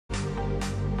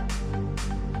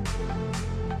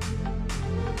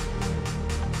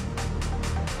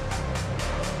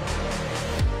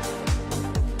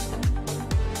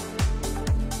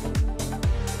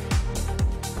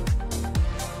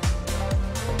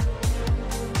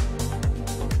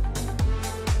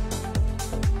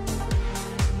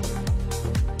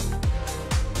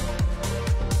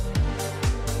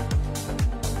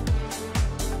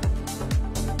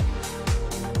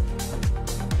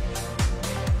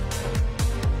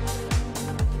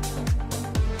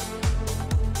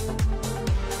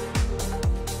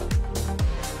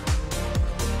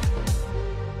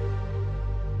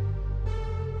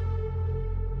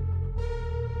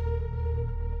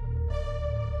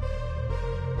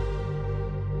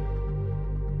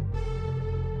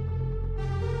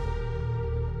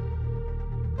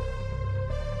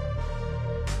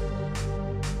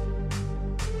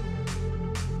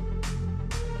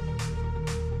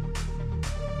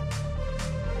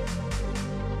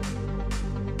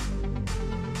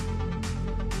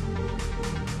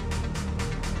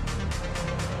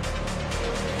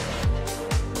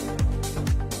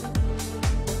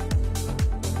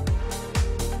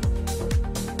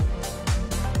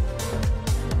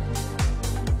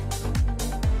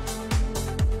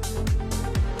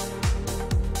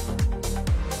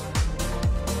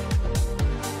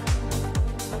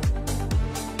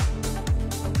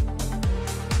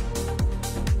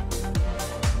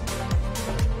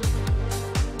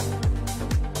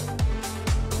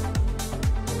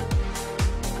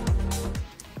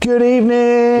Good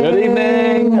evening. Good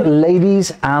evening,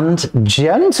 ladies and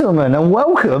gentlemen, and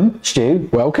welcome, Stu.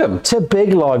 Welcome to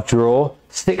Big Live Draw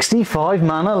 65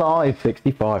 Man Alive.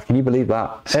 65. Can you believe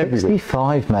that?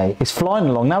 65, mate. It's flying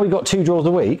along. Now we've got 2 draws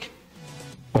a week.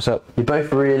 What's up? You're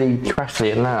both really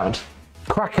crackly and loud.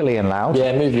 Crackly and loud.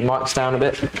 Yeah, move your mics down a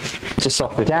bit. Just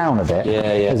softly. Down a bit. Yeah.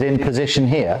 As in position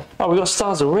here. Oh, we've got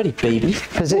stars already, baby.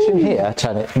 Position here.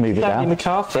 Turn it. Move it Danny down.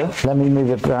 MacArthur. Let me move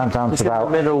it down to It's in the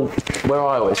about middle, where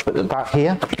I always put them. about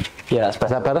here. Yeah, that's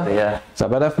better. Is that better? Yeah. Is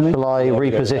that better for me? Shall I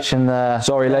reposition the?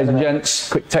 Sorry, ladies and gents.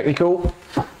 Quick technical.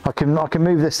 I can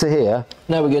move this to here.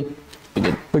 No, we're good.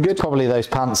 We're good. Probably those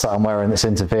pants that I'm wearing that's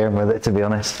interfering with it, to be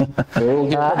honest. We're all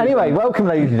good. Anyway, welcome,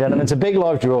 ladies and gentlemen, to Big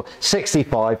Live Draw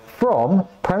 65 from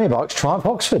Premier Bikes Triumph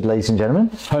Oxford, ladies and gentlemen.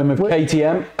 Home of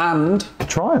KTM and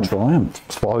Triumph.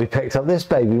 That's why we picked up this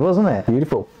baby, wasn't it?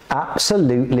 beautiful.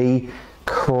 Absolutely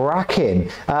cracking.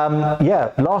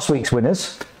 Yeah, last week's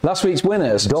winners. Last week's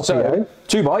winners. Doppio. So,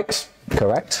 2 bikes,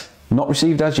 Correct. not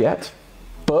received as yet.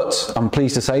 But I'm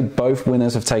pleased to say both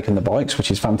winners have taken the bikes,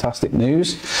 which is fantastic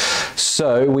news.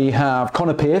 So we have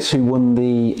Connor Pierce, who won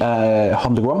the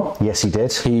Honda Grom. Yes, he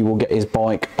did. He will get his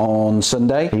bike on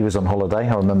Sunday. He was on holiday,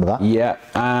 I remember that. Yeah,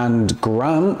 and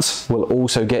Grant will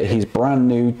also get his brand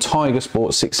new Tiger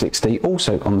Sport 660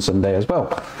 also on Sunday as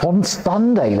well. On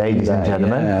Sunday, ladies and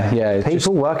gentlemen. Yeah.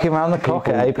 People working around the clock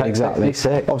at Apex Exactly.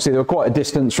 66. Obviously, they were quite a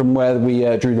distance from where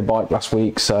we drew the bike last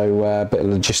week, so a bit of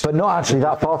logistics. But not actually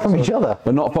that far from each other.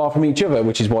 But not far from each other,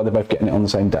 which is why they're both getting it on the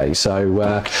same day. So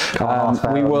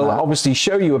we will obviously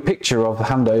show you a picture of the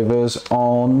handovers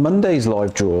on Monday's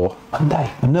live draw. Monday,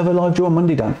 another live draw on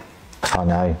Monday, Dan. I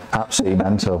know, absolutely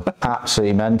mental,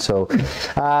 absolutely mental.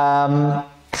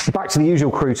 Back to the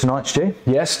usual crew tonight, Stu.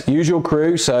 Yes, usual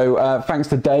crew. So thanks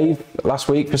to Dave last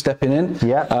week for stepping in.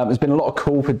 Yeah. There's been a lot of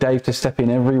call for Dave to step in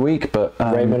every week, but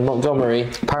Raymond Montgomery.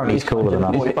 Apparently he's cooler than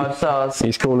us. 45 stars.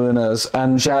 he's cooler than us.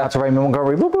 And Shout out to Raymond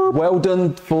Montgomery. Whoop, whoop. well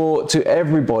done to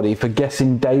everybody for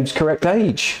guessing Dave's correct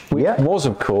age, which Yeah. was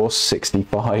of course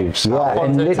 65. So Yeah,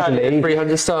 and literally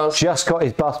 300 stars. just got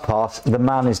his bus pass. The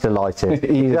man is delighted.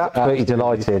 He's absolutely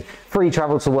delighted. Free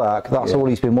travel to work. That's all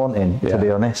he's been wanting, to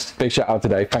be honest. big shout out to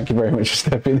Dave. Thank you very much for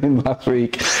stepping in last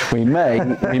week. We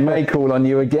may call on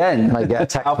you again. May get a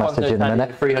text message in a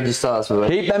minute. 300 stars for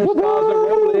Keep them stars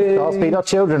rolling. Stars feed our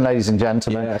children, ladies and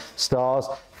gentlemen. Yeah. Stars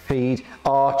feed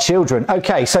our children.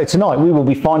 Okay, so tonight we will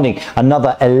be finding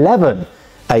another 11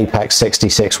 Apex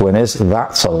 66 winners.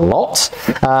 That's a lot.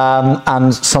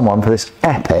 And someone for this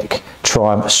epic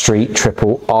Triumph Street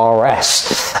Triple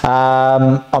RS.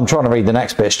 I'm trying to read the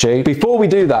next bit, Stu. Before we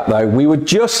do that though, we would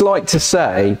just like to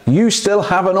say you still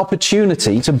have an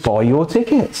opportunity to buy your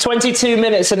tickets. 22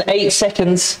 minutes and 8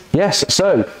 seconds. Yes,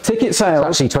 so ticket sales.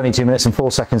 Actually 22 minutes and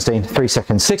 4 seconds, Dean. 3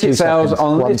 seconds. Ticket 2 sales seconds,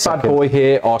 on 1 this bad second. boy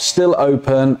here are still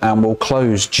open and will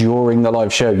close during the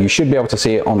live show. You should be able to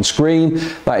see it on screen.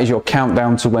 That is your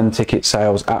countdown to when ticket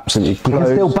sales absolutely You close.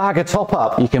 can still bag a top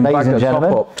up. You can ladies bag and a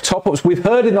gentlemen. top ups. We've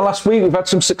heard in the last week we've had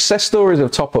some success stories of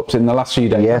top ups in the last few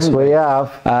days. Yes, we have.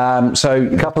 So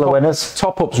A couple of winners.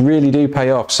 Top ups really do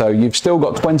pay off. So you've still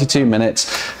got 22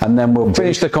 minutes, and then we'll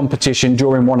finish the competition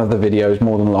during one of the videos,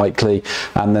 more than likely,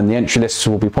 and then the entry lists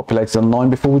will be populated online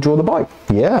before we draw the bike.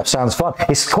 Yeah, sounds fun.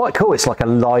 It's quite cool. It's like a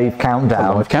live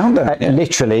countdown. A live countdown, yeah.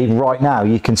 Literally, right now,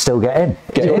 you can still get in.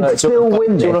 Get you in. can still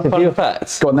win Do you want this. a if you- fun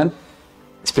fact? Go on then.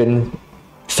 It's been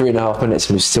 3.5 minutes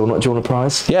and we've still not drawn a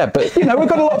prize. Yeah, but you know we've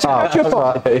got a lot to catch up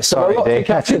on. Right. Sorry, A lot to Dick.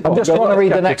 catch up I'm on. just Got a trying lot to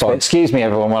read the catch next up bit. on. Excuse me,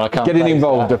 everyone, when I can't. Getting face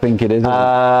involved, that. I think it is.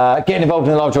 Getting involved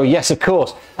in the live draw, yes, of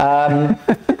course.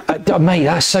 Mate,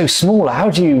 that's so small. How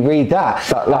do you read that?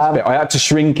 That last bit, I had to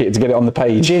shrink it to get it on the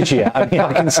page. Did you? I mean,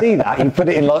 I can see that. You put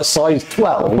it in like size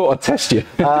 12. I thought I'd test you.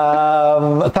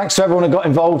 Thanks to everyone who got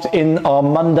involved in our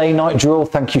Monday night draw.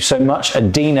 Thank you so much.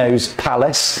 At Dino's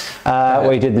Palace, where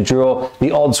we did the draw.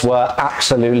 The odds were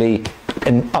absolutely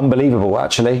unbelievable,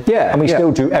 actually. Yeah, And we yeah.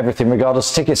 still do everything regardless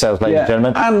of ticket sales, ladies and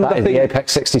gentlemen. And that I is the think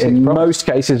Apex 66 in promise. most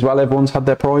cases, well, everyone's had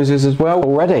their prizes as well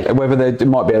Already. Whether they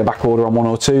might be at a back order on 1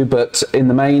 or 2, but in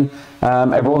the main,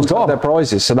 everyone's got their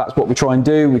prizes. So that's what we try and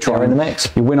do. We try They're in and the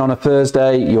mix. You win on a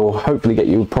Thursday, you'll hopefully get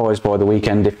you a prize by the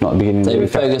weekend, if not the beginning of the David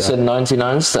week. after. Ferguson,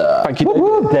 99 star. Thank you, Woo, David.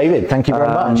 woo, David, thank you very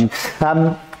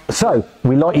much. So,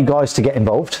 we like you guys to get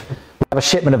involved. We have a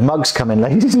shipment of mugs coming,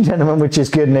 ladies and gentlemen, which is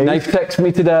good news. They've texted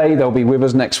me today. They'll be with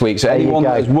us next week. So you anyone go.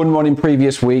 that has won one in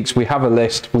previous weeks, we have a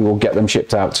list. We will get them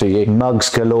shipped out to you. Mugs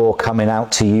galore coming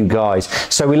out to you guys.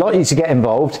 So we like you to get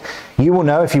involved. You will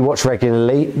know if you watch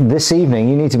regularly. This evening,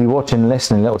 you need to be watching and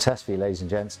listening. A little test for you, ladies and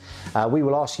gents. We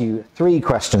will ask you 3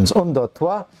 questions. 1, 2, 3.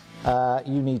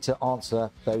 you need to answer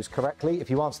those correctly. If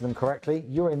you answer them correctly,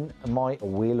 you're in my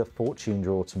Wheel of Fortune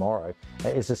draw tomorrow.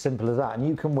 It's as simple as that, and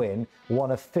you can win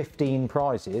one of 15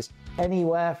 prizes,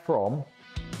 anywhere from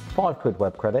 £5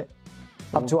 web credit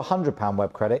up to £100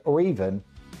 web credit, or even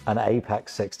an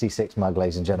Apex 66 mug,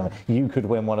 ladies and gentlemen. You could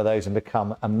win one of those and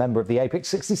become a member of the Apex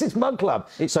 66 mug club.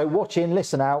 So watch in,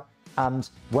 listen out, and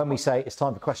when we say it's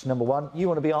time for question number 1, you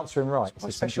want to be answering right.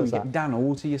 Especially when you get Dan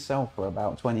all to yourself for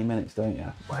about 20 minutes, don't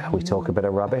you? Well, we talk a bit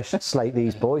of rubbish, slate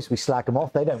these boys, we slag them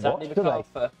off, they don't watch, do they?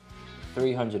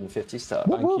 350 stars.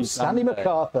 Thank you, Sandy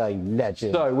MacArthur,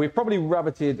 legend. So we've probably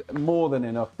rabbited more than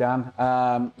enough, Dan.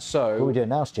 What are we doing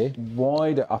now, Stu? I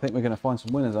think we're going to find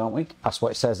some winners, aren't we? That's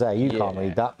what it says there. You can't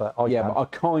read that, but I can. But I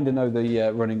kind of know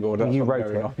the running order. You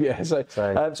wrote it. Off. Yeah. So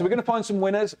we're going to find some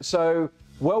winners. So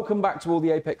welcome back to all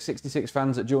the Apex 66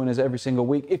 fans that join us every single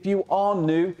week. If you are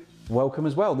new, welcome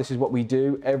as well. This is what we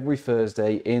do every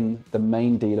Thursday in the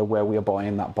main dealer where we are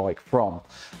buying that bike from.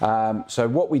 So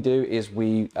what we do is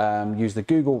we use the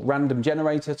Google random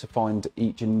generator to find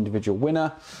each individual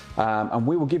winner, and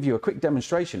we will give you a quick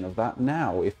demonstration of that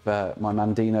now if my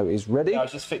man Dino is ready. I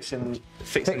was just fixing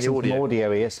the audio. Some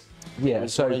audio he is. Yeah,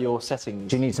 so one of your settings.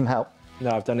 Do you need some help? No,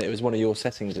 I've done it. It was one of your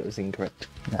settings that was incorrect.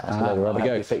 There we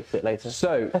go. Fix it later.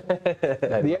 So,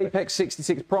 the Apex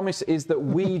 66 promise is that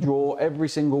we draw every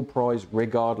single prize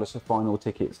regardless of final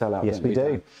ticket sellout. Yes, we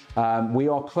do. We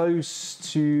are close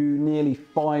to nearly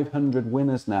 500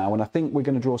 winners now, and I think we're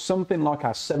going to draw something like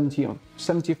our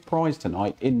 70th prize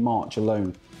tonight in March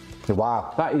alone.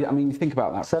 Wow. That is, I mean, think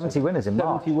about that. 70 winners in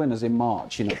March. 70 winners in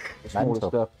March, you know, smaller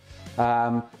stuff.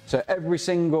 So every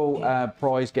single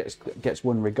prize gets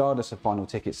won regardless of final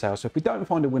ticket sale. So if we don't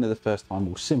find a winner the first time,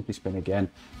 we'll simply spin again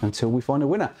until we find a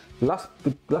winner. The last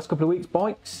couple of weeks,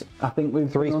 bikes, I think we've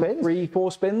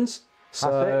 3-4 spins. So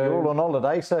that's it. You're all on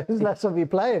holiday, so there's less of you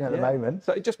playing at the moment.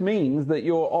 So it just means that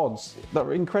your odds, that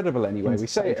are incredible anyway. We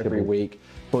say it every week,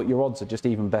 but your odds are just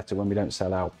even better when we don't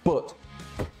sell out. But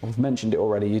I've mentioned it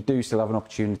already, you do still have an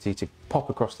opportunity to pop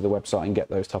across to the website and get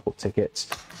those top-up tickets,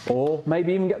 or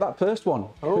maybe even get that first one.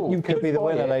 Oh, you could be the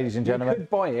winner, ladies and gentlemen. You could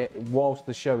buy it whilst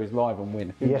the show is live and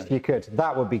win. Yes, you could.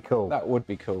 That would be cool. That would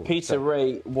be cool. Peter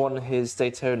Ray won his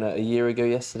Daytona a year ago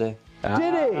yesterday.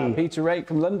 Did he? Peter Ray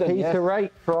from London. Peter Ray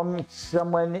from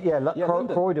somewhere,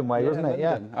 Croydon way, wasn't it?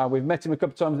 London. Yeah. We've met him a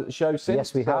couple of times at the show since.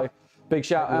 Yes, we have. Big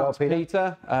shout out to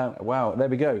Peter. Wow, there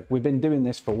we go. We've been doing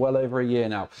this for well over a year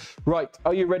now. Right,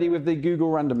 are you ready with the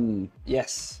Google Random?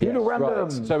 Yes. Google Random.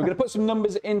 Right. So we're going to put some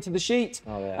numbers into the sheet,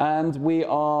 and we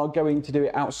are going to do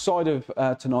it outside of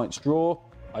tonight's draw.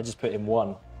 I just put in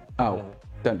 1. Oh,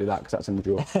 don't do that because that's in the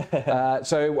draw.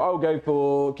 So I'll go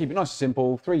for, keep it nice and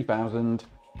simple, 3,000.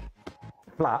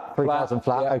 Flat, 3,000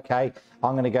 flat, yeah. Okay.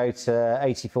 I'm going to go to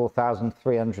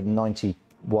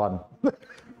 84,391.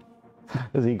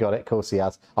 Has he got it? Of course he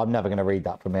has. I'm never going to read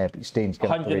that from here, but Steen's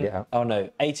going to read it out. Oh no,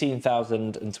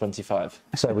 18,025.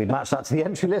 So we'd match that to the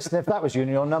entry list, and if that was your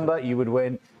number, you would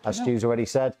win, as Stu's already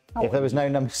said. If there was no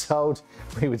number sold,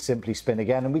 we would simply spin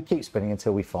again, and we keep spinning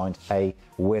until we find a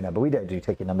winner. But we don't do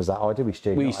ticket numbers that high, do we,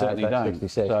 Stu? We certainly don't.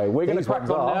 66. So we're going to crack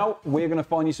on now. We're going to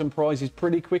find you some prizes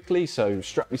pretty quickly, so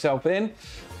strap yourself in.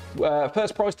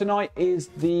 First prize tonight is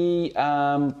the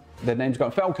name's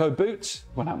got Falco boots.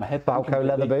 Went out my head. Falco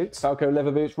leather boots. Falco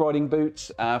leather boots, riding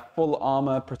boots, full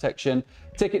armour protection.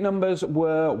 Ticket numbers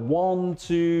were 1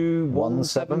 to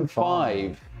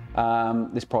 175.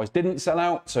 This prize didn't sell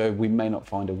out, so we may not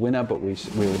find a winner, but we will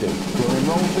do. Draw and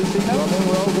roll, please, Dino. Draw and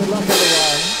roll. Good luck,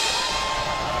 everyone.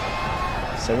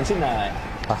 79.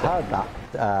 I heard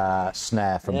that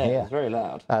snare from here. It's very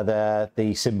loud.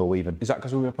 The cymbal even. Is that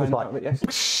because we were playing like, that?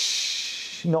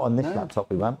 Yes. Not on this laptop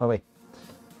we weren't, were we?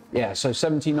 Yeah, so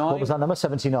 79. What was that number?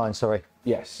 79, sorry.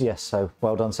 Yes. Yes, so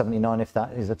well done, 79, if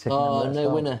that is a ticket number. Oh,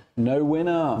 no winner. No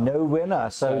winner. No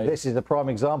winner. So this is a prime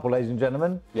example, ladies and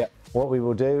gentlemen. Yep. What we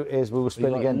will do is we will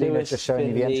spin again. Dino's just showing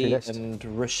you the entry list. And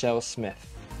Rochelle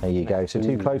Smith. There you go. So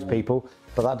two close people,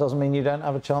 but that doesn't mean you don't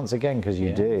have a chance again, because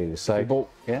you do. So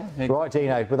right,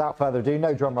 Dino, without further ado,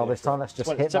 no drum roll this time. Let's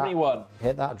just hit 71. that.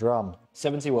 Hit that drum.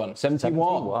 71.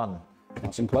 71.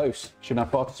 Nice and close. Shouldn't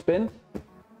have far to spin.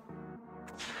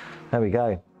 There we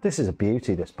go. This is a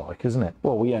beauty, this bike, isn't it?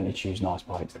 Well, we only choose nice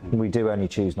bikes. We do only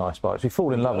choose nice bikes. We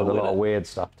fall in love with a lot of weird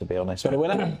stuff, to be honest. Got a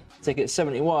winner. Ticket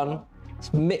 71. It's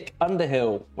Mick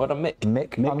Underhill. Well done, Mick.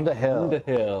 Mick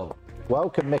Underhill.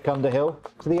 Welcome, Mick Underhill,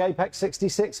 to the Apex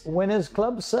 66 Winners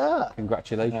Club, sir.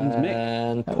 Congratulations, Mick.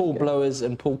 And Paul Blowers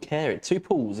and Paul Carey. 2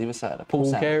 Pauls either side. Paul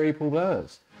Carey, Paul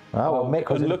Blowers. Oh, well, Mick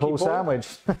was in the Paul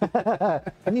sandwich.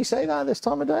 Can you say that this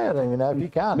time of day? I don't even know if you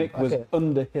can. Mick was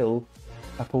Underhill.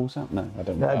 a pull sound? No, I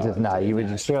don't know. No, you were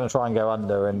just going to try and go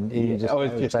under, and you just. Oh,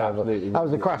 it's just absolutely. That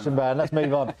was a crash and burn. Let's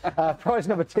move on. Prize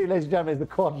number 2, ladies and gentlemen, is the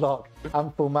Quadlock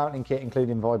and full mounting kit,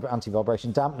 including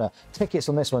anti-vibration dampener. Tickets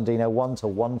on this one, Dino, 1 to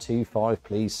 125,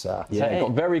 please, sir. Yeah, it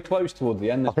got very close towards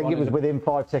the end. I think it was within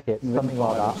 5 tickets, something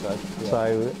like that.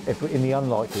 So, if in the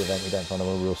unlikely event we don't find them,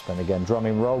 we'll spin again.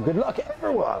 Drumming roll. Good luck,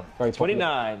 everyone. Very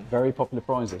 29. Very popular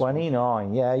prize.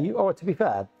 29. Yeah. To be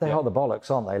fair, they are the bollocks,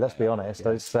 aren't they? Let's be honest.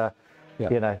 It's,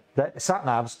 you know, sat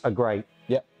navs are great.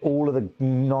 Yep. All of the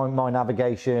my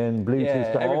navigation,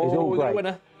 Bluetooth stuff is all great.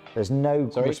 Winner. There's no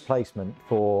misplacement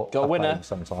for got a winner phone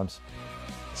sometimes.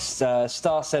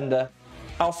 Star sender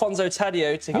Alfonso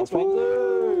Taddeo tickets.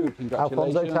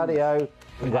 Alfonso Taddeo.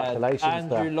 Congratulations.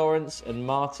 Andrew Lawrence and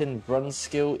Martin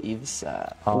Brunskill either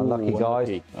side. Lucky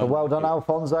guys. Well done,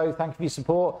 Alfonso. Thank you for your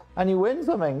support. And you win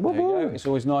something. There you go. It's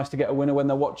always nice to get a winner when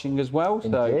they're watching as well. So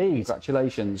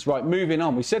congratulations. Right, moving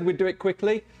on. We said we'd do it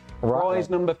quickly. Prize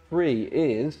number 3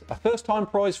 is a first-time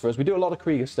prize for us. We do a lot of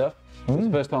Kriega stuff. It's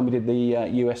the first time we did the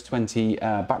US 20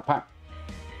 backpack,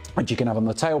 which you can have on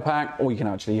the tail pack, or you can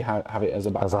actually have it as a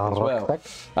backpack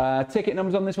as well. Ticket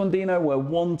numbers on this one, Dino, were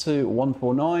 1 to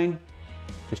 149.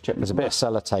 Just check. There's a bit of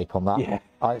sellotape on that. Yeah.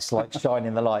 It's like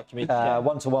shining the light. 1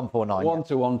 to 149. 1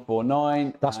 to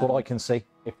 149. That's what I can see.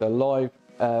 If the live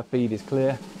feed is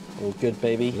clear, all good,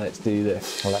 baby. Let's do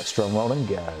this. Well, let's drum roll and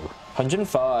go.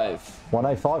 105.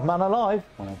 105 man alive.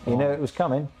 You know it was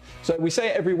coming. So we say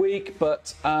it every week,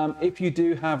 but if you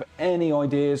do have any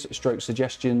ideas, stroke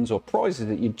suggestions, or prizes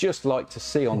that you'd just like to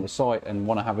see on the site and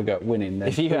want to have a go at winning, then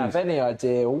if you have any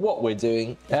idea what we're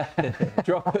doing,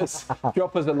 drop us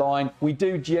a line. We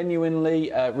do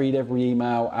genuinely read every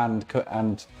email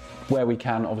and where we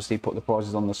can, obviously put the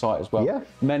prizes on the site as well. Yeah.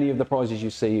 Many of the prizes you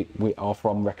see are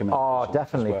from recommendations. Oh,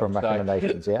 definitely from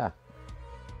recommendations. Yeah.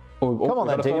 Come on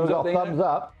then, Dean. We've got a thumbs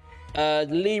up.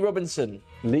 Lee Robinson.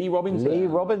 Lee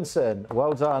Robinson.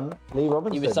 Well done, Lee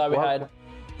Robinson. Either side we had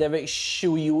Derek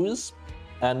Schuyuz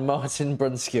and Martin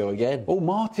Brunskill again. Oh,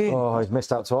 Martin. Oh, he's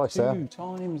missed out twice there. 2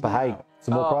 times. But hey,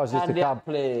 some more prizes to come.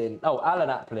 Alan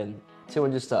Applin.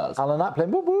 200 stars. Alan Applin.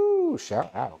 Woo woo.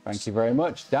 Shout out. Thank you very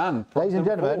much, Dan. Ladies and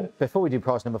gentlemen, before we do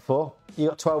prize number 4, you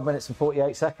got 12 minutes and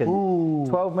 48 seconds. Ooh.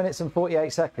 12 minutes and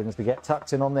 48 seconds to get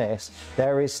tucked in on this.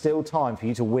 There is still time for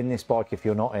you to win this bike if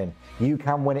you're not in. You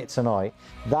can win it tonight.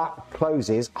 That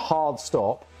closes hard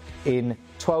stop in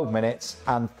 12 minutes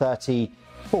and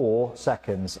 34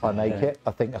 seconds. I make it.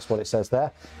 I think that's what it says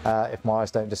there. If my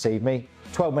eyes don't deceive me.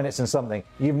 12 minutes and something.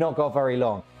 You've not got very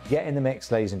long. Get in the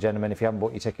mix, ladies and gentlemen. If you haven't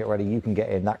bought your ticket already, you can get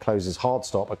in. That closes hard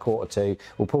stop at 1:45.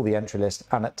 We'll pull the entry list,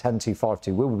 and at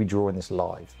 10:252, we will be drawing this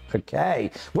live.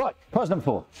 Okay. Right. Prize number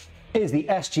 4 is the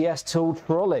SGS Tool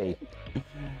Trolley.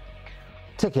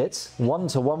 Tickets 1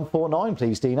 to 149,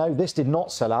 please, Dino. This did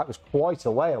not sell out. It was quite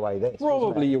a way away. This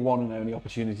probably your one and only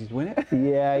opportunity to win it.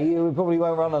 Yeah, you probably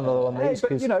won't run another one of these.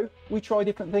 But you know, we try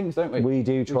different things, don't we? We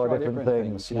do try different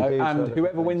things. You know, and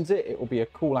whoever wins it, it will be a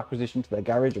cool acquisition to their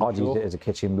garage. I'd use it as a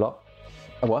kitchen block.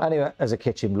 A what? Anyway, as a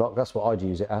kitchen block, that's what I'd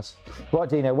use it as. Right,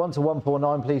 Dino, 1 to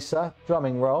 149, please, sir.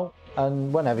 Drumming roll,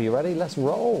 and whenever you're ready, let's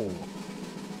roll.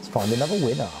 Let's find another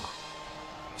winner.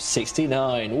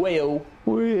 69. Wheel.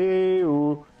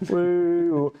 Wheel.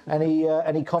 Wheel.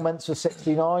 Any comments for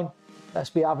 69?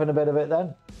 Let's be having a bit of it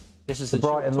then. This is the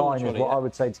Brighton line is what I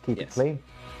would say to keep it clean.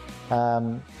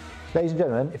 Ladies and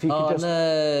gentlemen, if you could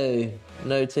just...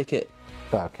 no ticket.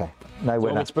 Okay, no winner. Do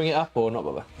you want me to bring it up or not,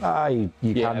 Bubba?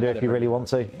 You can do if you really want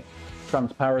to.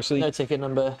 Transparency. No ticket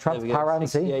number.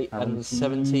 Transparency. 68 and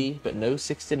 70, but no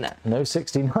 69. No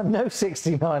 69. No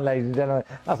 69, ladies and gentlemen.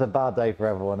 That's a bad day for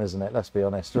everyone, isn't it? Let's be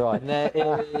honest. Right. And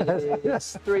there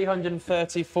is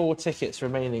 334 tickets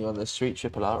remaining on the Street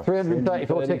Triple R.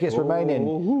 334 tickets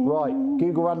remaining. Right.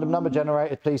 Google random number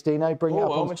generator, please, Dino. Bring it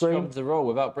up on screen. To roll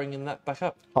without bringing that back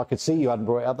up. I could see you hadn't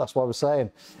brought it up. That's what I was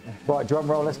saying. Right, drum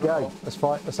roll. Let's go. Let's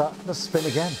fight. Let's spin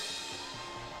again.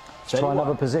 Let's try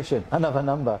another position. Another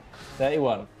number.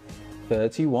 31.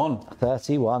 31.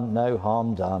 31. No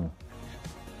harm done.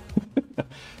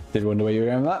 Did wonder where you were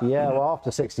going with that? Yeah, well,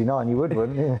 after 69, you would,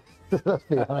 wouldn't you? Let's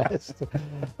be honest.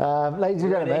 Ladies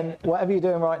and gentlemen, whatever you're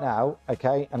doing right now,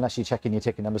 okay, unless you're checking your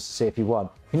ticket numbers to see if you won,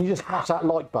 can you just smash that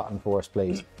like button for us,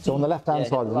 please? So on the left-hand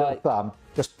side, there's a little thumb.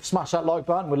 Just smash that like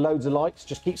button with loads of likes.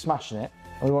 Just keep smashing it.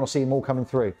 And we want to see them all coming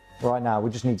through. Right now, we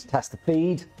just need to test the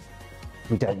feed.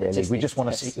 We don't really. We just want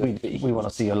to see. We want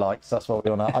to see your likes. That's what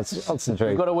we want to. That's the truth.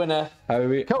 We've got a winner.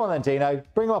 Come on then, Dino.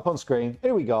 Bring him up on screen.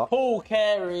 Who we got? Paul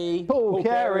Carey. Paul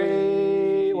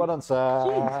Carey. Well done,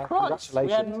 sir. Congratulations.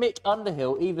 We had Mick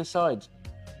Underhill either side.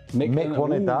 Mick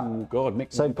wanted that. Oh God,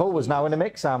 Mick. So Paul was now in a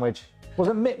Mick sandwich.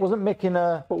 Wasn't Mick in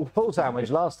a full sandwich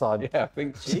last time? Yeah, I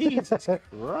think so. Jesus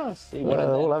Christ.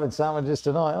 They're all having sandwiches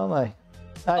tonight, aren't they?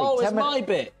 Hey, Oh, it's 10 my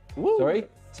bit. Woo. Sorry?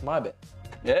 It's my bit.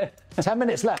 Yeah. 10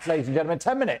 minutes left, ladies and gentlemen.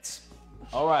 10 minutes.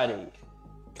 Alrighty.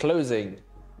 Closing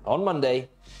on Monday,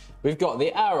 we've got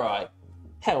the RI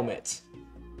helmet.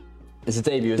 It's a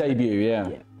debut. Isn't it? Debut, yeah.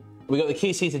 We got the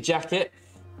key-seater jacket.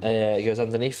 It goes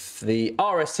underneath the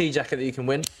RST jacket that you can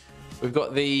win. We've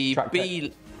got the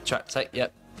track tech,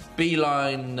 yep.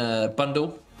 B-line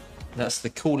bundle. That's the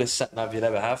coolest set nav you'll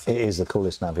ever have. It is the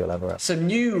coolest nav you'll ever have. Some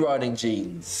new riding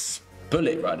jeans,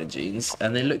 Bullet riding jeans,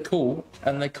 and they look cool,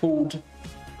 and they're called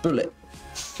Bullet.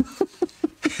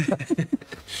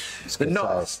 The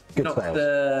Knox,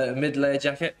 the mid-layer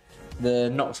jacket, the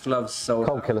Knox gloves sold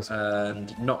Cold out, killers.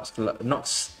 and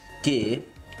Knox gear.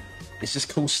 It's just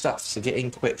cool stuff, so get in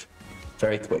quick,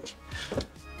 very quick.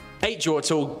 8-drawer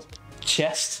tall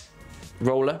chest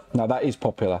roller. Now that is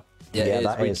popular. Yeah, Yeah, it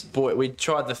that is. We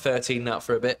tried the 13 out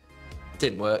for a bit,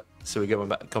 didn't work, so we gone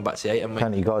back to the 8. And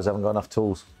Apparently you guys haven't got enough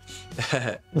tools.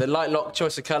 the light lock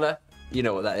choice of colour, you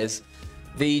know what that is.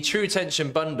 The True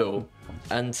Tension bundle,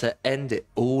 and to end it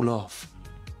all off,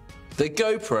 the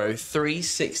GoPro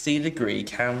 360-degree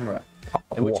camera,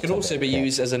 which What can a also bit be of kit.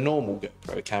 used as a normal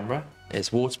GoPro camera.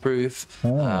 It's waterproof,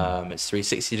 it's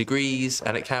 360 degrees,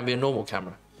 and it can be a normal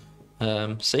camera.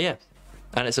 So yeah,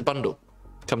 and it's a bundle.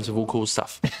 Comes with all cool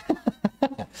stuff.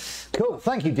 Cool.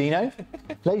 Thank you, Dino.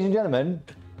 Ladies and gentlemen,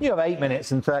 you have 8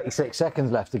 minutes and 36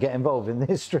 seconds left to get involved in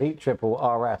this Street Triple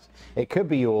RS. It could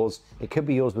be yours. It could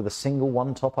be yours with a single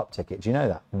one top-up ticket. Do you know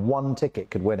that? One ticket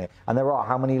could win it. And there are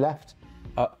how many left?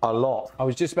 A lot. I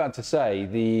was just about to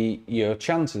say your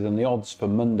chances and the odds for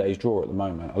Monday's draw at the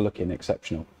moment are looking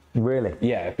exceptional. Really?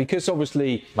 Yeah, because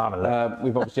obviously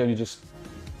we've obviously only just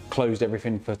closed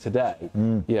everything for today.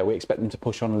 Yeah, we expect them to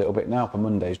push on a little bit now for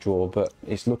Monday's draw, but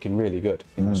it's looking really good.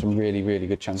 You know, some really, really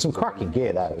good chances. Some cracking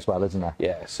gear there as well, isn't there?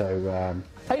 Yeah, so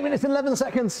 8 minutes and 11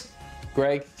 seconds.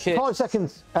 Greg, Kit. 5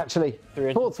 seconds, actually.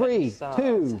 4, 3,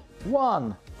 2,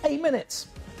 1. 8 minutes.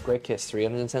 Greg Kiss,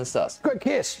 310 stars. Great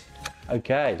kiss.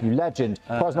 okay. You legend.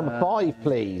 Prize number 5,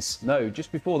 please. No,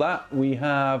 just before that, we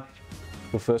have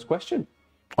the first question.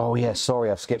 Oh, yeah, sorry,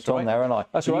 I've skipped on there, haven't I?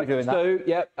 That's Are all you right. doing that? So,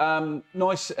 yeah,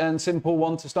 nice and simple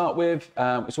one to start with.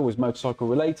 It's always motorcycle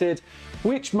related.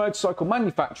 Which motorcycle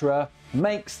manufacturer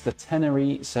makes the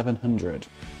Tenere 700?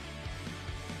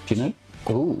 Do you know?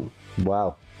 Ooh,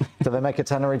 wow. Do they make a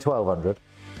Tenere 1200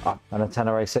 and a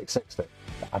Tenere 660?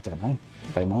 I don't know.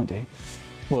 They might do.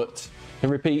 But to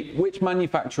repeat, which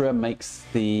manufacturer makes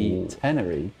the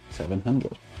Tenere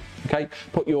 700? Okay,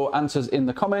 put your answers in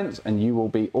the comments and you will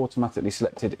be automatically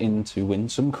selected in to win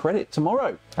some credit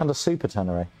tomorrow. And a Super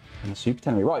Tenere. And the Super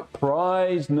Tenere. Right,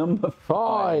 prize number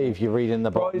 5. You read in the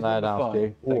bottom Prize there, number don't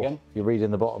you? 5. Say again? You read in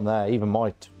the bottom there. Even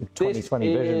my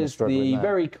 2020 vision is This struggling is the there.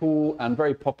 very cool and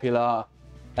very popular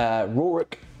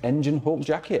RUROC Enginehawk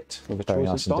Jacket with a Very choice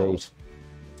nice of styles.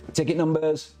 Ticket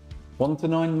numbers 1 to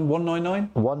 199.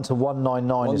 1 to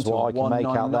 199 is 1 to what I can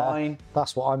make out there. 199.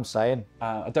 That's what I'm saying.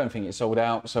 I don't think it's sold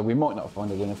out, so we might not find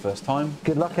a winner first time,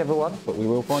 Good luck, everyone. but we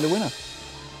will find a winner.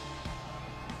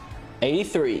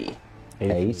 83.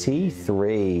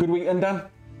 83. Good weekend, Dan.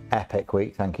 Epic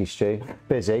week, thank you, Stu.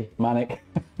 Busy. Manic.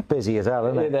 Busy as hell,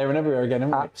 isn't it? There and everywhere again,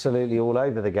 haven't we? Absolutely all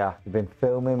over the gaff. We've been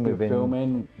filming, we've been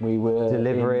Filming. We were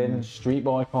delivering. in street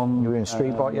bike on. We were in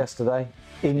street bike yesterday.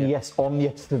 On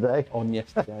yesterday. On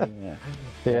yesterday. Yeah.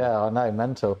 Yeah, I know,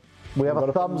 mental. We have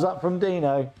a thumbs up from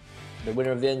Dino. The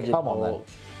winner of the engine. Come on, then.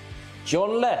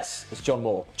 John Less. It's John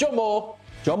Moore. John Moore.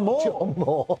 John Moore. John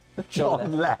Moore.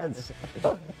 John Lads.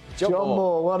 John Moore.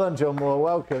 Moore. Well done, John Moore.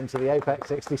 Welcome to the Apex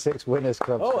 66 Winners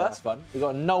Club. Oh, that's fun. We've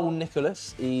got Noel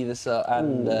Nicholas either side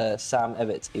and Sam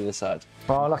Evett either side.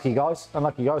 Oh, unlucky guys,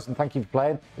 and thank you for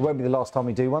playing. It won't be the last time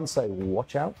we do one, so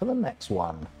watch out for the next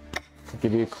one.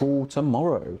 Give you a call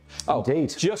tomorrow. Oh,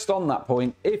 Indeed. Just on that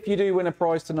point, if you do win a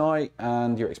prize tonight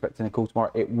and you're expecting a call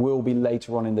tomorrow, it will be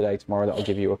later on in the day tomorrow that I'll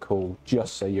give you a call,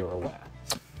 just so you're aware.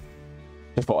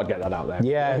 Just thought I'd get that out there.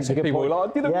 Yeah, it's a good People point. were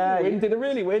like, did I really win? Did I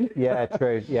really win? Yeah,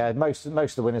 true. Yeah, most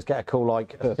of the winners get a call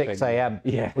like at 6 a.m.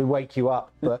 Yeah. We wake you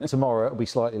up, but tomorrow it'll be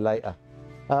slightly later.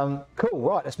 Cool,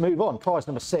 right, let's move on. Prize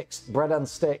number 6, bread and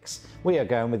sticks. We are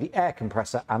going with the air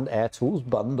compressor and air tools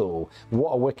bundle.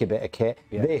 What a wicked bit of kit.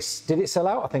 Yeah. This, did it sell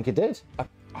out? I think it did.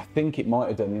 I think it might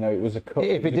have done. You know, it was a couple.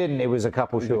 If it didn't, it was a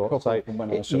couple short. couple So from when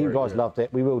I saw you it, guys yeah. loved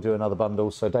it. We will do another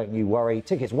bundle, so don't you worry.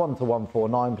 Tickets 1 to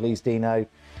 149, please, Dino.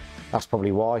 That's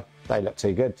probably why. They look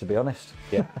too good, to be honest.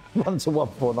 Yeah. 1 to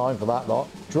 149 for that lot.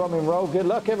 Drum and roll. Good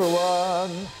luck, everyone.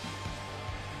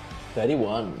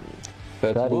 31.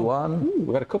 31. Ooh,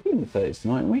 we've got a couple in the 30s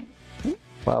tonight, haven't we?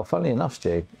 Well, funnily enough,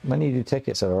 Stu, when you do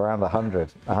tickets of around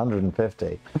 100,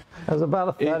 150, there's about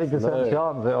a 30%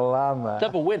 chance it'll land there.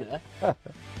 Double winner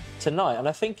tonight, and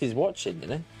I think he's watching, you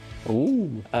know.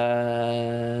 Ooh.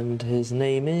 And his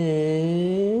name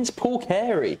is Paul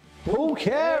Carey. Paul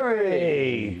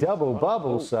Carey! Double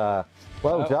bubble, sir.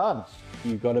 Well done.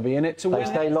 You've got to be in it to They win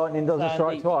say it. lightning doesn't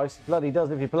strike twice. Bloody does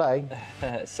if you play.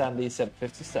 Sandy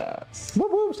 750 stars.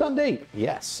 Whoop, whoop, Sandy.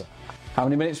 Yes. How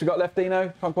many minutes we got left,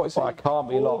 Dino? Can't quite see. Well, I can't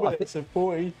be a lot. 4 minutes and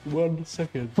 41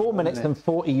 seconds. 4 minutes and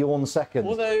 40 yawn seconds.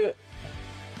 Although,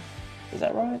 is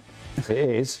that right? It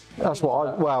is. That's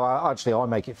what actually, I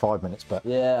make it 5 minutes, but.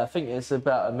 Yeah, I think it's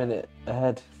about a minute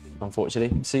ahead,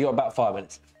 unfortunately. So you got about 5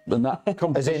 minutes. And that As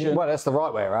competition, in, well, that's the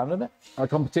right way around, isn't it? our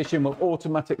competition will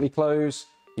automatically close.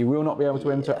 You will not be able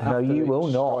to enter. No, you will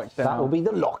not. Strikes That down. will be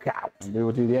the lockout. And we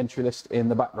will do the entry list in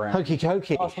the background. Hokey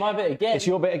cokey. Oh, it's my bit again. It's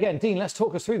your bit again. Dean, let's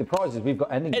talk us through the prizes we've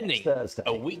got ending next Thursday.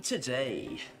 A week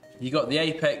today. You got the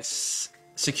Apex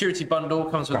security bundle,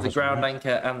 comes with the ground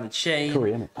anchor and the chain.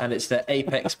 Korean. And it's the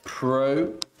Apex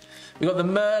Pro. We got the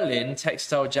Merlin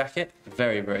textile jacket.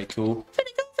 Very, very cool. Very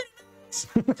cool, very nice.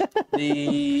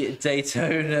 The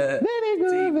Daytona Very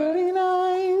good, very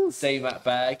nice. Daymat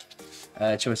bag.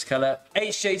 Choice colour.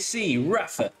 HJC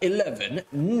Rafa 11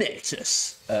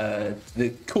 Nectus.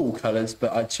 The cool colours,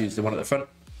 but I'd choose the one at the front.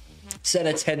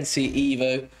 Senna 10C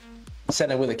Evo.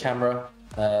 Senna with a camera.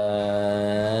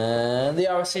 The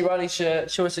RSC riding shirt.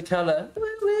 Choice of colour.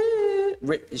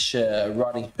 Rich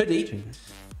riding hoodie.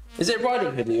 Is it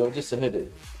riding hoodie or just a hoodie?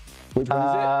 Which one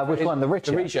is it? Which one? The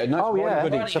Richard? The Richard. No, Oh, yeah.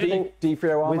 Hoodie. Riding So hoodie.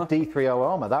 D3O armor. With D3O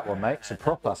armour, that one, mate. It's a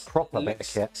proper bit of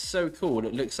Looks kit. so cool.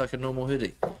 It looks like a normal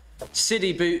hoodie.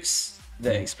 City boots.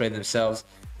 They explain themselves.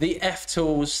 The F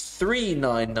Tools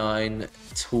 399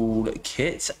 tool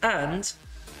kit, and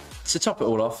to top it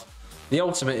all off, the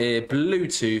Ultimate Ear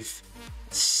Bluetooth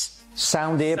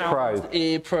Sound Ear Pro.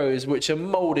 Ear Pros, which are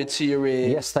molded to your ear.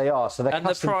 Yes, they are. So they're And the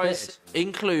custom price fitted.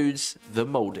 includes the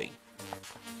molding.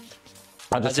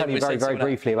 I'll just tell you very, very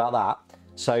briefly about that.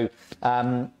 So,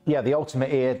 yeah, the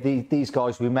Ultimate Ear, these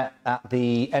guys, we met at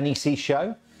the NEC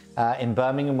show in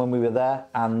Birmingham when we were there,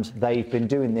 and they've been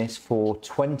doing this for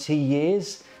 20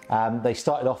 years. They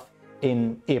started off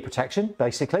in ear protection,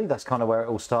 basically. That's kind of where it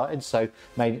all started. So,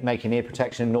 making ear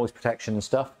protection, noise protection and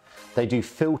stuff. They do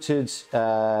filtered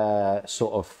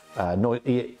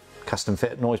custom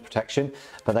fit noise protection,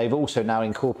 but they've also now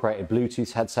incorporated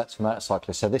Bluetooth headsets for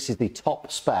motorcyclists. So this is the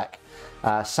top spec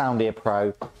Sound Ear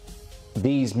Pro.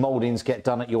 These mouldings get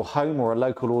done at your home or a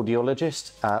local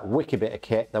audiologist. Wicked bit of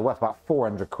kit. They're worth about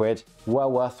 400 quid. Well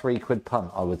worth £3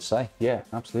 punt, I would say. Yeah,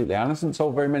 absolutely. And hasn't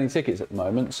sold very many tickets at the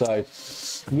moment, so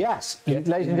Yes,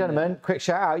 ladies and gentlemen, quick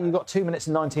shout out. You've got 2 minutes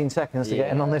and 19 seconds to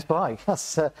get in on this bike.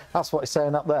 That's what it's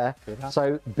saying up there.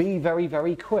 So be very,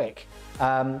 very quick.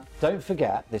 Don't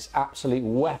forget this absolute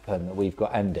weapon that we've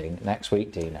got ending next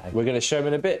week, Dino. We're going to show them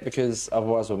in a bit because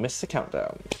otherwise we'll miss the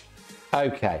countdown.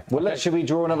 Okay. Well, should we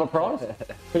draw another prize?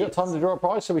 We've got time to draw a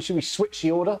prize, so should we switch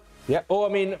the order? Yeah. Or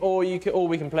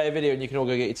we can play a video and you can all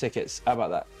go get your tickets. How about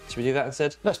that? Should we do that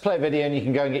instead? Let's play a video and you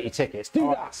can go and get your tickets. Do All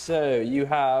that. right, so you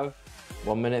have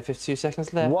 1 minute 52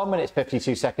 seconds left. 1 minute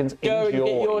 52 seconds. Go and Enjoy.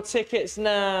 get your tickets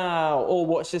now, or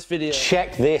watch this video.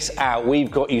 Check this out.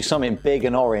 We've got you something big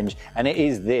and orange, and it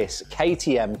is this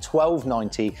KTM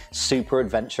 1290 Super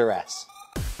Adventure S.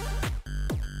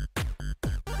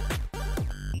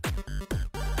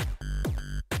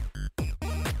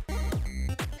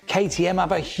 KTM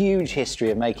have a huge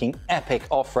history of making epic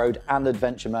off-road and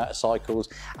adventure motorcycles,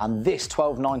 and this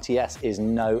 1290S is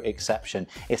no exception.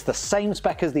 It's the same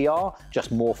spec as the R,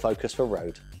 just more focused for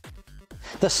road.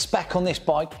 The spec on this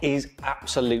bike is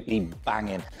absolutely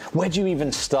banging. Where do you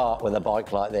even start with a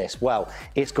bike like this? Well,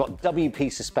 it's got WP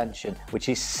suspension, which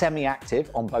is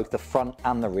semi-active on both the front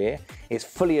and the rear. It's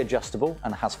fully adjustable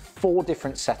and has 4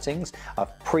 different settings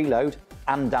of preload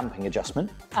and damping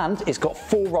adjustment. And it's got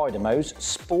 4 rider modes: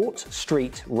 sport,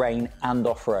 street, rain and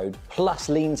off-road, plus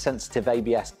lean sensitive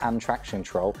ABS and traction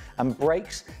control, and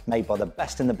brakes made by the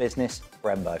best in the business,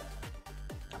 Brembo.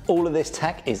 All of this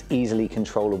tech is easily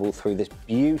controllable through this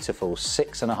beautiful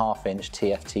 6.5-inch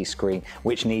TFT screen,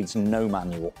 which needs no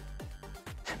manual.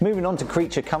 Moving on to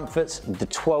creature comforts, the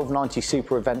 1290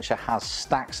 Super Adventure has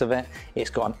stacks of it.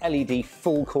 It's got an LED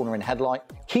full cornering headlight,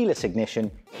 keyless ignition,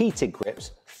 heated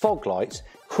grips, fog lights,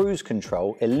 cruise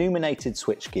control, illuminated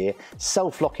switchgear,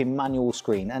 self-locking manual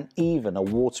screen, and even a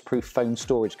waterproof phone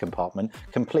storage compartment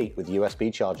complete with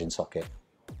USB charging socket.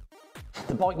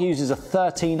 The bike uses a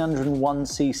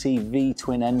 1301cc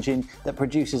V-twin engine that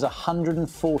produces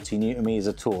 140 Nm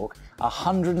of torque,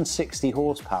 160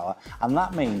 horsepower, and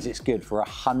that means it's good for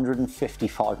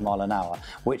 155 mile an hour,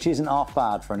 which isn't half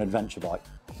bad for an adventure bike.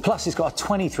 Plus it's got a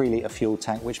 23 litre fuel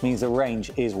tank, which means the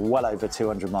range is well over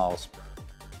 200 miles.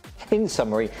 In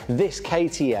summary, this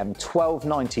KTM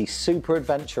 1290 Super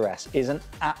Adventure S is an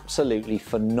absolutely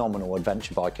phenomenal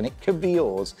adventure bike, and it could be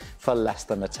yours for less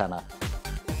than a tenner.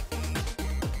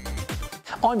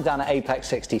 I'm Dan at Apex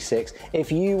 66.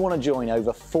 If you want to join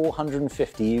over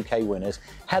 450 UK winners,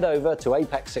 head over to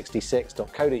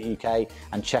apex66.co.uk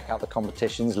and check out the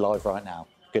competitions live right now.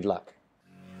 Good luck.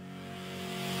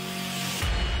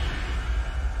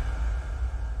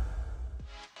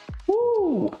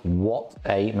 Woo! What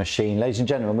a machine. Ladies and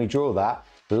gentlemen, we draw that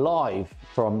live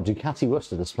from Ducati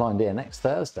Worcester, the Supply and Deer, next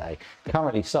Thursday.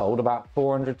 Currently sold about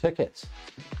 400 tickets.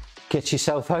 Get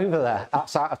yourself over there.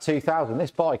 That's out of 2,000.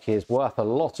 This bike is worth a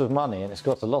lot of money and it's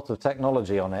got a lot of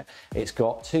technology on it. It's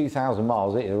got 2,000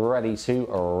 miles. It is ready to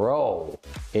roll.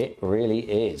 It really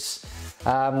is.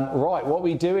 Right, what are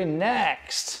we doing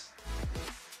next?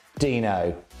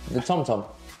 Dino. The TomTom.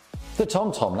 The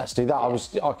TomTom, let's do that.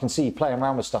 I can see you playing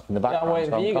around with stuff in the background. Yeah, I'm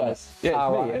waiting for you guys. Yeah, it's me,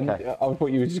 right, okay. and I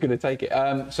thought you were just going to take it.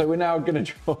 So we're now going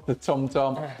to draw the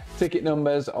TomTom. Ticket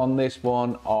numbers on this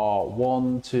one are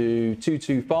 1 to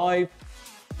 225.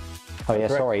 Oh yeah,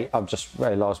 sorry, I've just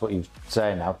realised what you're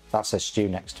saying now. That says Stu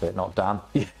next to it, not Dan.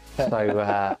 Yeah.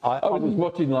 So I was just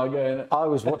watching, like, going. I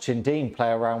was watching Dean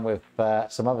play around with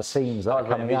some other scenes that are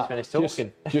coming up.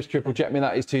 Just triple check me.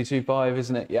 That is 225,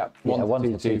 isn't it? Yeah. 1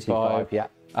 to 225. Yeah.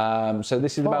 So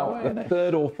this is about the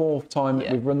third or fourth time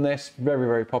that we've run this. Very,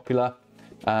 very popular.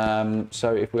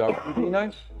 So if we are, you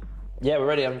know. Yeah, we're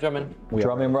ready. I'm drumming.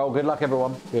 Drumming roll. Good luck,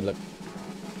 everyone. Good luck.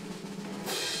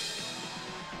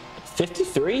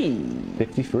 53.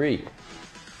 53.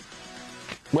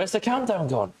 Where's the countdown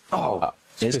gone? Oh,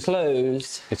 it's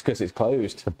closed. It's because it's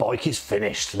closed. The bike is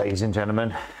finished, ladies and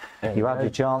gentlemen. You had your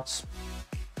chance.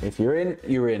 If you're in,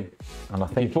 you're in. And I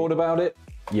think you thought about it.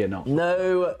 You're not.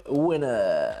 No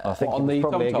winner. I think on the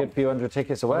probably TomTom. a good few hundred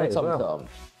tickets away as well.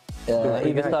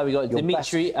 Either side we got Your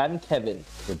Dimitri and Kevin.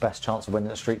 Your best chance of winning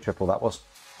the street triple, that was.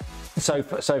 So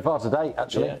far to date,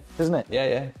 actually, isn't it?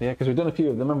 Yeah, because we've done a few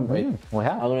of them, haven't we? We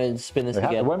have. I'm going to spin this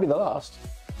again. It won't be the last.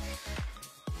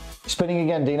 Spinning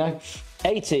again, Dino.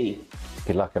 80.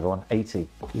 Good luck, everyone. 80.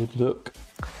 Good luck.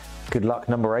 Good luck,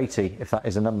 number 80, if that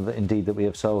is a number that indeed that we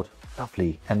have sold.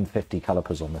 Lovely M50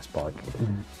 calipers on this bike.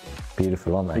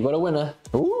 Beautiful, aren't they? We've got a winner.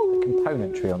 Ooh,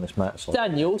 componentry on this motorcycle.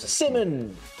 Daniel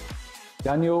Simon.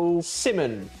 Daniel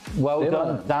Simon. Well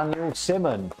done, Daniel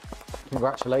Simon.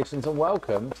 Congratulations and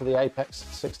welcome to the Apex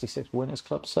 66 Winners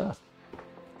Club, sir.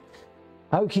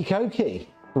 Okie dokie.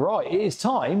 Right, it is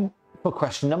time for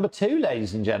question number 2,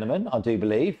 ladies and gentlemen, I do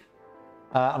believe.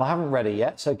 And I haven't read it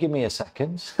yet, so give me a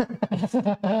second.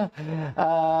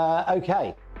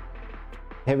 Okay,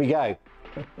 here we go.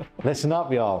 Listen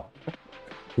up, y'all.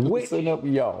 Listen up,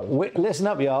 y'all. Listen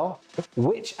up, y'all.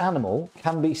 Which animal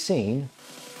can be seen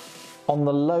on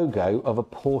the logo of a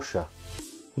Porsche?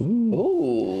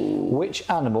 Ooh. Which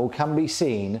animal can be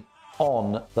seen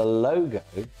on the logo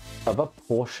of a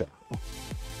Porsche?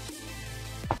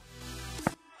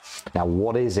 Now,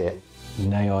 what is it?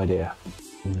 No idea.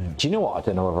 No. Do you know what? I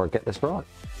don't know whether I get this right.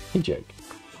 You joke.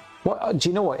 What? Do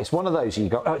you know what? It's one of those you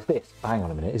go, oh, it's this. Hang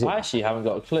on a minute. Is it? I actually haven't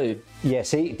got a clue. Yeah,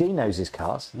 see, Dean knows his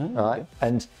cars, all right?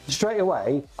 And straight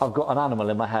away, I've got an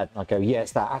animal in my head, and I go, yeah,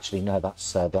 it's that. Actually, no,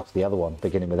 that's the other one,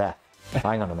 beginning with F.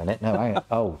 Hang on a minute. No, hang on.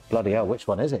 Oh, bloody hell, which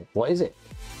one is it? What is it?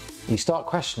 You start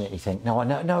questioning it, you think, no, I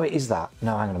know, no, it is that.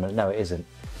 No, hang on a minute. No, it isn't.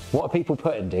 What are people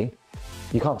putting, Dean?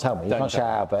 You can't tell me. You can't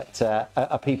shout out, but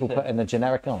are people putting a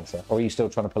generic answer, or are you still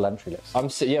trying to pull entry lists?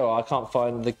 Well, I can't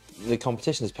find the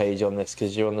competitions page on this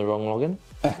because you're on the wrong login.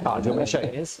 Oh, do you want me to show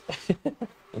you?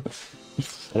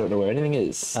 I don't know where anything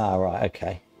is. Ah, right,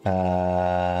 okay.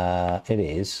 It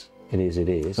is.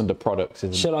 It's under products,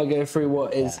 isn't it? Shall I go through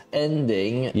what is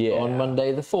ending on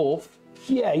Monday the 4th?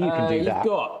 Yeah, you can do that.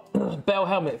 You've got Bell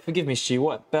helmet. Forgive me, Stu.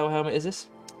 What Bell helmet is this?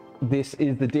 This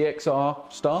is the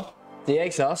DXR Star. The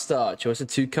XR Star. Choice of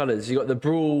 2 colours. You got the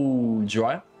Brawl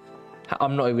Dryer.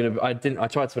 I'm not even gonna. I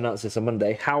tried to pronounce this on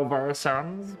Monday.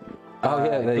 Halvarssons. Oh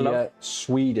yeah, the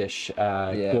Swedish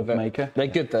glove maker. They're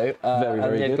good though. Very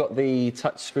and they've good. got the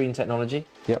touch screen technology.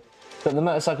 Yep. Got the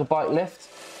motorcycle bike lift.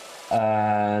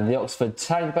 And the Oxford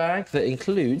tag bag that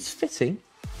includes fitting.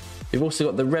 We've also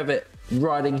got the Revit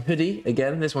riding hoodie.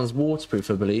 Again, this one's waterproof,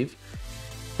 I believe.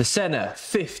 The Senna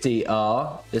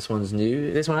 50R. This one's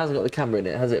new. This one hasn't got the camera in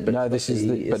it, has it? But no, this is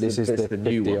the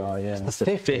new one. Yeah. That's the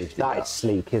 50. 50. That is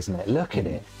sleek, isn't it? Look at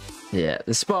it. Yeah,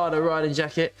 the Sparta riding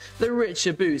jacket, the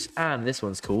richer boots, and this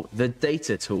one's called the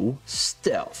Data Tool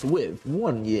Stealth with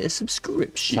 1 year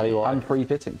subscription. Tell you what, And free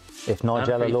fitting. if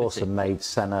Nigella free Lawson fitting. made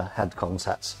Senna head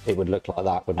contacts, it would look like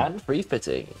that, wouldn't And free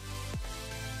fitting. it?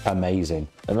 Amazing.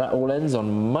 And that all ends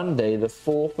on Monday, the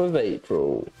 4th of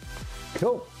April.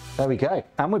 Cool. There we go.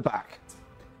 And we're back.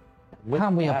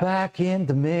 And we are back in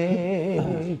the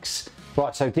mix.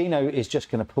 Right, so Dino is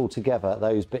just going to pull together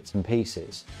those bits and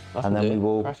pieces, and then we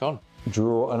will crack on.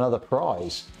 draw another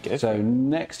prize. So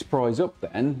next prize up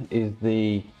then is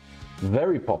the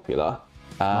very popular.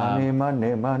 Money,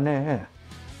 money, money.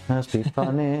 Must be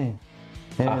funny.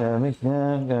 If you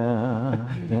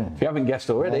haven't guessed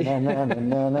already,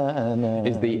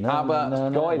 is the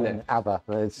ABBA Sky Lift. ABBA.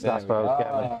 That's where I was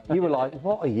getting it. You were like,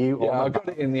 what are you Yeah, on I about? got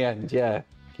it in the end. Yeah,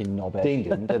 fucking knobhead. Dean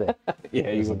didn't, did it? Yeah,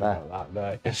 you Wasn't wouldn't there. know that,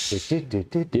 no.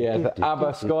 Yeah, the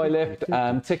ABBA Sky Lift.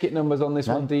 Ticket numbers on this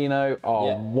one, Dino,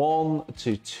 are 1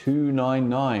 to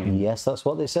 299. Yes, that's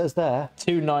what it says there.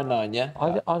 299, yeah?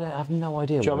 I don't have no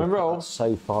idea. Drum why and roll. that's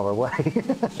so far away.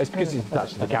 It's because it's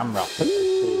actually the camera.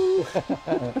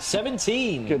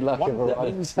 17. Good luck,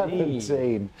 everyone. 17.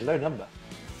 17. Low number.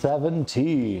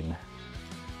 17.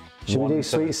 Should we do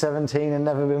Sweet 17 and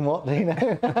Never Been What, Dino?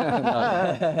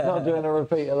 Not doing a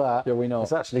repeat of that. Yeah, we not.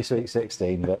 It's actually Sweet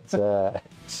 16, but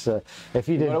it's, if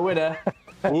you What a did, winner.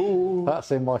 Ooh.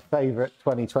 that's in my favourite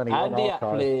 2021 Andy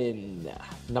archive. Applin.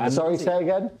 Number Sorry, 17. say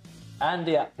again?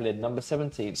 Andy Applin, number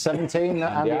 17. 17,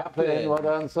 Andy Applin. Applin. Well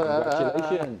done, sir.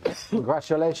 Congratulations.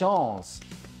 Congratulations.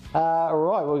 Right,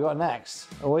 what we got next?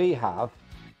 We have,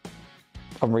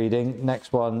 I'm reading,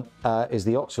 next one is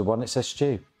the Oxford one. It says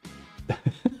Stu.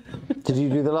 Did you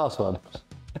do the last one?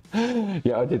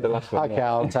 Yeah, I did the last one. Okay,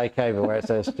 I'll take over where it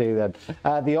says Stu then.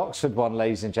 The Oxford one,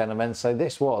 ladies and gentlemen. So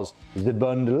this was the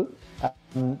bundle.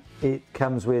 It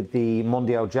comes with the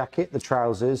Mondial jacket, the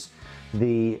trousers,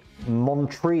 the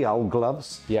Montreal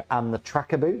gloves, and the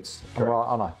tracker boots. Right,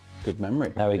 aren't I? Good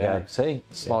memory. There we go. See,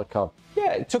 slide card.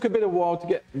 Yeah, it took a bit of a while to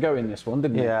get going this one,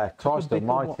 didn't it? Yeah, Christ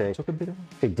almighty. Took a bit of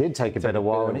It did take a bit of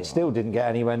while, and it still didn't get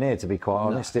anywhere near. To be quite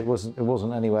honest, it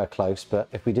wasn't anywhere close. But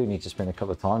if we do need to spin a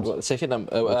couple of times, What the ticket number?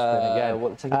 we'll spin again.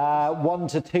 What the ticket 1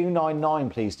 to 299,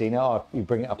 please, Dino. Oh, you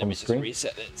bring it up Let on me the just screen.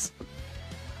 reset this.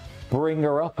 Bring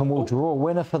her up, and we'll draw a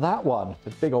winner for that one.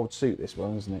 It's a big old suit, this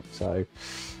one, isn't it? So,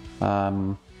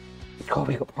 God,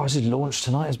 we've got prizes launched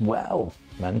tonight as well.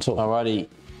 Mental. Alrighty.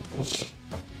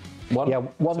 One. Yeah,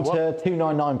 1 So to what?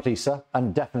 299, please, sir.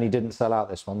 And definitely didn't sell out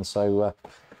this one. So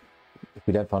if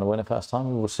we don't find a winner first time,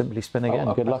 we will simply spin again.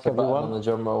 I'll Good press luck, the button everyone. On the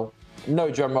drum roll. No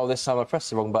drum roll this time. I pressed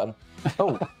the wrong button.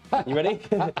 Oh, you ready?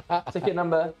 Ticket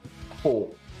number 4.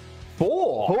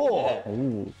 4. Yeah.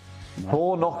 Ooh.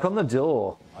 4 knock on the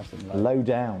door. Low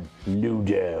down. Low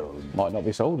down. might not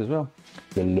be sold as well.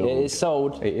 The low. It is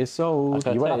sold. It is sold.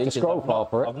 I'll You won't tell have to 'cause scroll far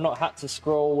for it. I've not had to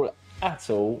scroll at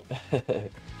all.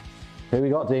 Who we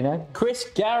got, Dino? Chris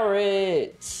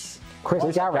Garrett. Chris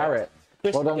Garrett.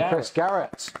 Chris Well done, Garrett. Chris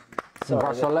Garrett.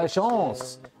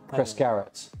 Congratulations, Chris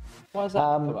Garrett. Why is that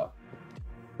come up?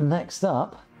 Next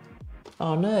up,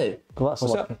 Oh no. well, that's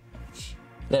What's a up?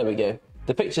 There we go.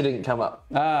 The picture didn't come up.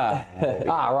 Ah,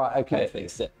 right, okay. I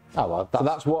fixed it. Oh well, so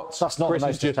that's what that's not Chris the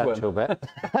has most just won. essential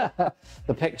bit.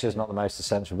 The picture's not the most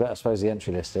essential bit. I suppose the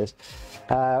entry list is.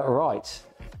 Right.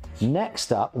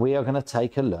 Next up, we are going to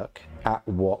take a look at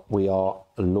what we are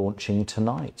launching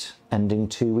tonight, ending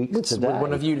 2 weeks today. Would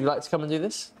one of you like to come and do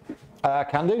this?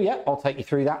 Can do, yeah. I'll take you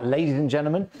through that, ladies and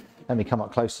gentlemen. Let me come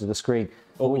up close to the screen.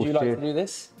 Or would Oh, you like Stu. to do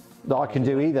this? I can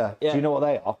do either. Yeah. Do you know what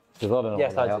they are? 'Cause I don't know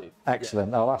Yes, what they I are. do.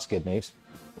 Excellent. Oh, that's good news.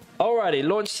 Alrighty,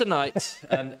 launch tonight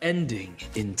and ending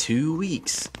in 2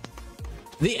 weeks.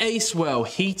 The Acewell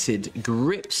heated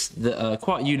grips that are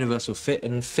quite universal fit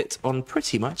and fit on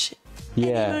pretty much any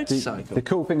Yeah, motorcycle. the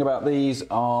cool thing about these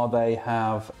are they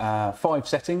have 5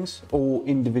 settings, all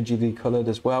individually coloured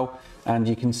as well, and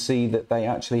you can see that they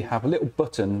actually have a little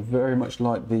button, very much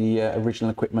like the original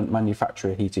equipment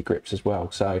manufacturer heated grips as well.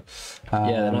 So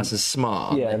Yeah, they're nice and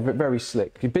smart. yeah, very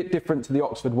slick. A bit different to the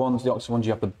Oxford ones. The Oxford ones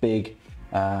you have the big,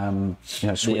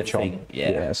 switch on. thing,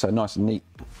 yeah. So nice and neat.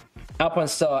 Alpine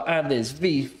Star Atlas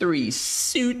V3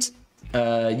 suit.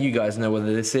 You guys know what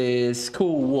this is.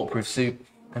 Cool waterproof suit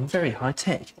and very high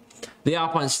tech. The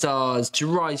Alpine Star's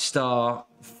Dry Star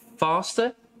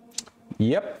Faster.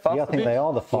 Yep. Yeah, I think they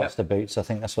are the faster boots. I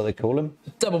think that's what they call them.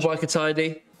 Double biker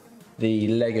tidy. The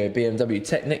Lego BMW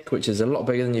Technic, which is a lot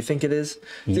bigger than you think it is.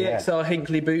 Yeah. DXR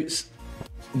Hinkley boots.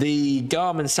 The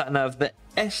Garmin Satnav, the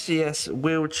SGS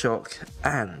Wheel Chock,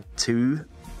 and 2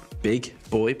 big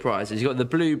boy prizes. You've got the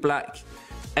blue, black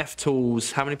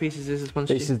F-Tools. How many pieces is this one?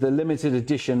 This is the limited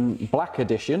edition, black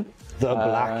edition. The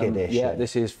black edition. Yeah,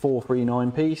 this is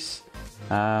 439 piece.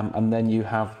 And then you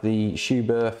have the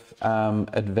Schuberth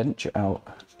Adventure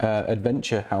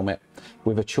helmet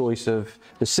with a choice of,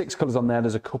 there's 6 colours on there,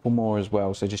 there's a couple more as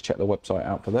well, so just check the website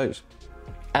out for those.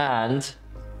 And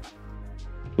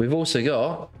we've also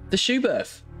got the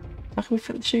Schuberth. How can we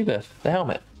fit the Schuberth? The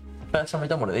helmet. First time we've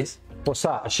done one of these. What's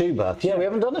that? A Schuberth? Yeah, we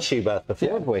haven't done a Schuberth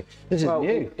before, have we? This is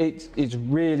new. It's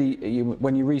really,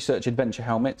 when you research adventure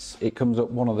helmets, it comes up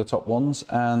one of the top ones,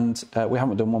 and we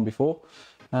haven't done one before,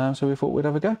 so we thought we'd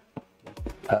have a go.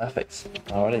 Perfect.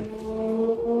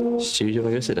 Alrighty. Stu, do you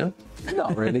want to go sit down?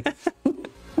 Not really.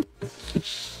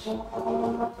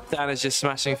 Dan is just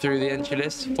smashing through the entry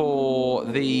list for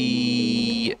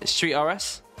the Street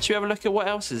RS. Should we have a look at what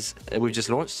else we've just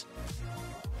launched?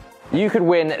 You could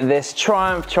win this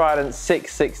Triumph Trident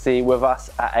 660 with us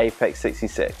at Apex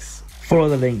 66. Follow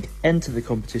the link, enter the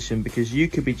competition because you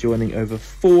could be joining over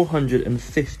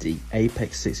 450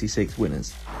 Apex 66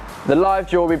 winners. The live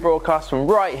draw will be broadcast from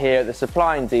right here at the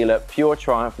supplying dealer, Pure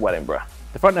Triumph Wellingborough.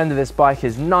 The front end of this bike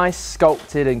is nice,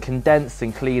 sculpted and condensed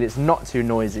and clean. It's not too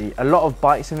noisy. A lot of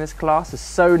bikes in this class are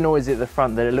so noisy at the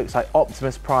front that it looks like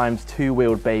Optimus Prime's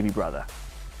two-wheeled baby brother.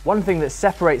 One thing that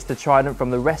separates the Trident from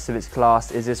the rest of its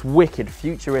class is this wicked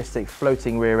futuristic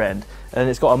floating rear end, and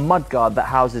it's got a mudguard that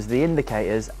houses the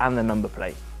indicators and the number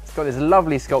plate. It's got this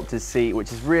lovely sculpted seat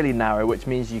which is really narrow, which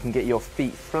means you can get your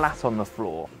feet flat on the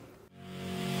floor.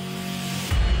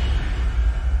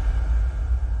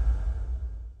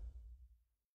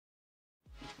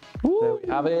 There we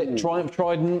have it. Triumph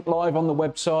Trident live on the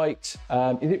website.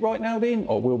 Is it right now, Dean?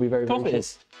 Or will be very, very It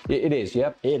is. It is,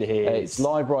 yep. It is. It's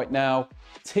live right now.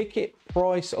 Ticket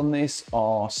price on this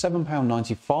are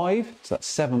 £7.95, so that's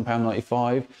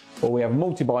 £7.95. Or we have a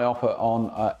multi-buy offer on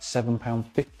at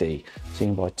 £7.50. So you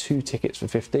can buy 2 tickets for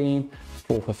 15,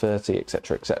 4 for 30,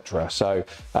 etc., etc. So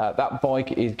that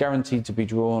bike is guaranteed to be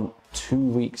drawn 2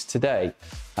 weeks today.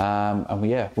 And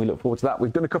we look forward to that.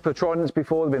 We've done a couple of Tridents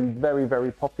before. They've been very,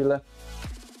 very popular.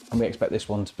 And we expect this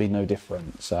one to be no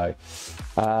different. So,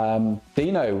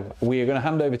 Dino, we are going to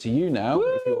hand over to you now,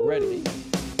 if you're ready.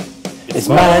 It's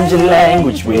mind your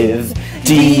language with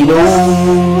Dino.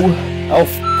 Oh,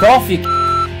 f off you.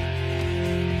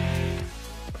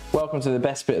 Welcome to the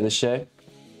best bit of the show,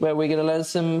 where we're going to learn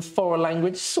some foreign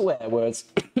language swear words.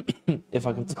 If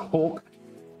I can talk.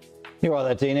 You're right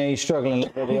there, Dino. You're struggling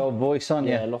with the old voice, aren't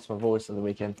you? Yeah, I lost my voice on the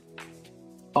weekend.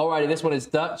 Alrighty, this one is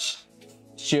Dutch.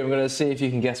 Stu, I'm going to see if you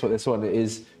can guess what this one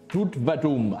is. Goed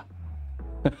vadum.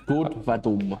 Goed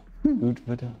vadum.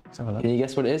 Can you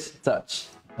guess what it is? Dutch.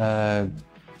 God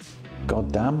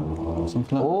damn, or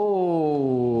something like that.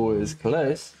 Oh, it's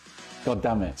close. God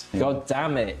damn it. Yeah. God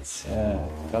damn it. Yeah.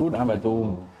 God damn it.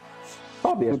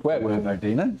 Probably a swear word though,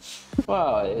 Dino.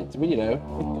 Well, you know,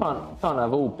 you can't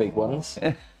have all big ones.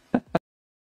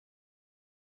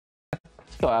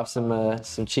 Got to have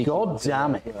some cheeky. God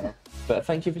damn it. But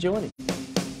thank you for joining.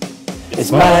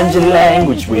 It's mind your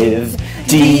language with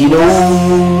Dino.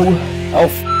 Oh,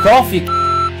 f off you.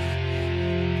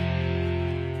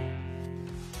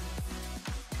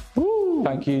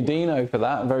 Thank you, Dino, for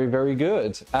that. Very, very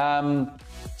good.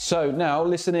 So now,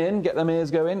 listen in, get them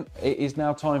ears going. It is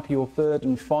now time for your third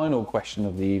and final question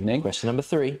of the evening. Question number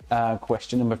 3.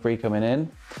 Question number 3 coming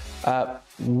in.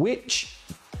 Which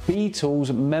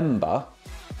Beatles member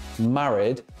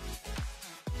married...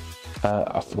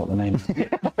 I forgot the name.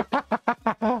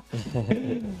 I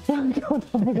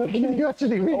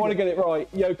want to get it right.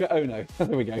 Yoko Ono.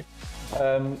 There we go.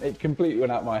 It completely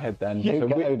went out of my head then.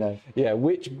 Yoko Ono. Yeah,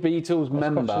 which Beatles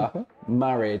member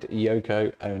married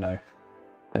Yoko Ono?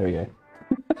 There we go.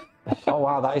 Oh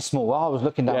wow, that is small. Well, I was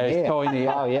looking down Yeah, here. it's tiny.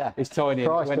 Oh yeah, It's tiny.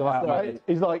 Christ, It went out of my head.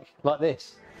 he's like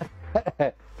this.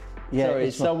 Yeah. Sorry,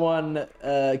 it's someone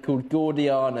called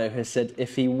Gordiano has said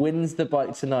if he wins the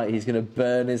bike tonight, he's going to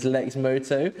burn his Lex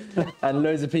Moto, and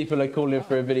loads of people are calling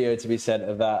for a video to be sent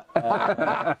of that.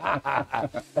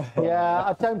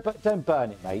 Yeah, don't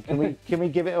burn it, mate. Can we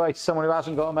give it away to someone who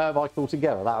hasn't got a motorbike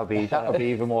altogether? That would be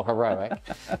even more heroic.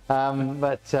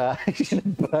 But he's going to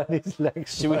burn his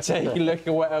legs. Should we take a look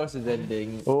at what else is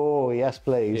ending? Oh yes,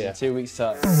 please. In 2 weeks'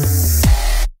 time.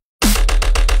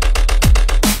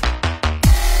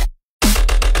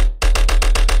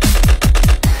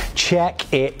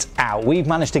 Check it out. We've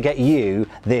managed to get you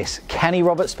this Kenny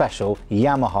Roberts Special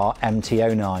Yamaha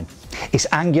MT-09. It's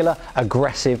angular,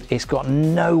 aggressive, it's got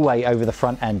no weight over the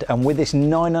front end, and with this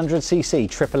 900cc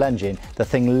triple engine, the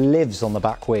thing lives on the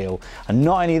back wheel. And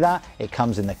not only that, it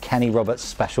comes in the Kenny Roberts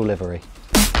Special livery.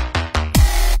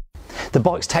 The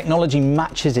bike's technology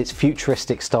matches its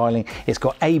futuristic styling. It's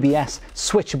got ABS,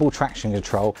 switchable traction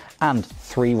control, and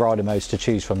 3 rider modes to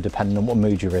choose from depending on what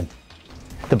mood you're in.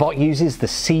 The bike uses the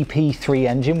CP3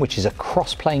 engine, which is a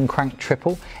cross-plane crank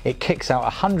triple. It kicks out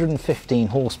 115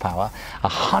 horsepower,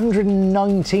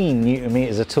 119 newton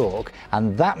meters of torque,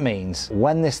 and that means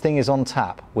when this thing is on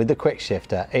tap with the quick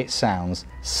shifter, it sounds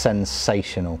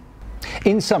sensational.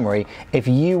 In summary, if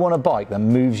you want a bike that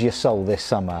moves your soul this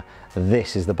summer,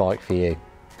 this is the bike for you.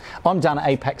 I'm Dan at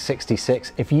Apex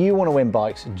 66. If you want to win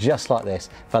bikes just like this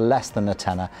for less than a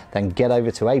tenner, then get over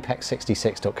to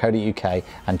apex66.co.uk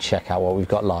and check out what we've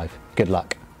got live. Good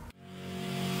luck.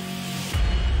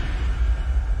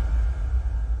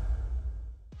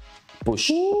 Bush.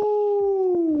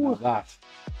 Ooh, that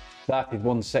is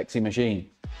one sexy machine.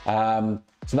 So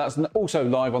that's also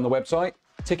live on the website.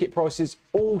 Ticket price is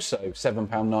also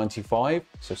 £7.95,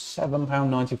 so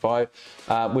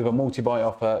 £7.95 with a multi-buy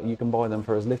offer. You can buy them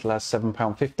for as little as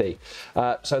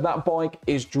 £7.50. So that bike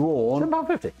is drawn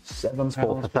 £7.50. £7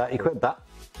 for 30 quid. That.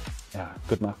 Yeah,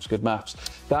 good maths, good maths.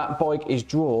 That bike is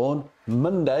drawn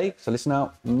Monday, so listen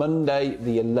out, Monday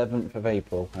the 11th of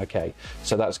April. Okay,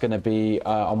 so that's going to be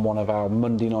on one of our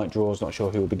Monday night draws. Not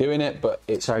sure who will be doing it, but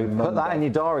it's so Monday. Put that in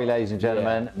your diary, ladies and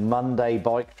gentlemen. Yeah. Monday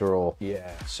bike draw. Yeah,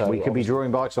 so we could be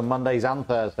drawing bikes on Mondays and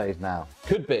Thursdays now.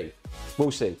 Could be.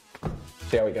 We'll see.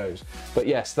 See how it goes. But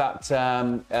yes, that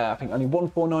I think only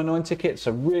 1,499 tickets.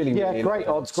 So really, really great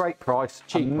odds, great price,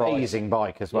 cheap, amazing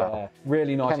bike as well. Yeah,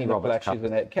 really nice in the flesh,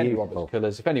 isn't it? Kenny Roberts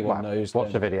colours. If anyone knows,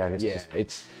 watch the video.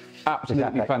 It's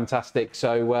absolutely fantastic.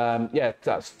 So yeah,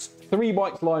 that's 3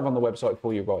 bikes live on the website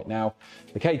for you right now: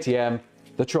 the KTM,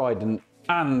 the Trident,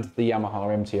 and the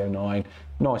Yamaha MT-09.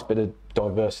 Nice bit of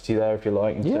diversity there, if you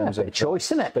like, in terms of choice,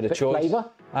 isn't it? Bit of choice. Flavour.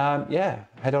 Yeah,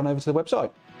 head on over to the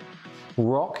website.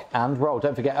 Rock and roll.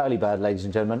 Don't forget early bird, ladies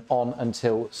and gentlemen, on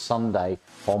until Sunday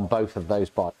on both of those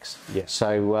bikes. Yes.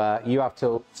 So you have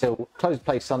till close of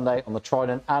play Sunday on the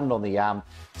Trident and on the Yam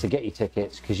to get your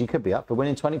tickets, because you could be up for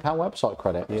winning £20 website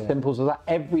credit. Yeah. Simple as that.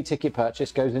 Every ticket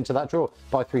purchase goes into that draw.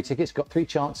 Buy 3 tickets, got 3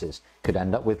 chances. Could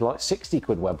end up with like 60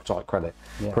 quid website credit.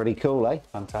 Yeah. Pretty cool, eh?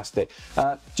 Fantastic.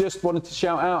 Just wanted to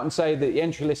shout out and say that the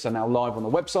entry lists are now live on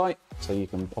the website, so you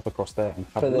can pop across there and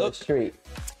have a look.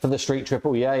 For the street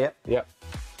triple, yeah.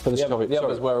 For the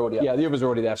others were already up. Yeah, the others are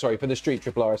already there. Sorry, for the street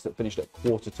triple RS that finished at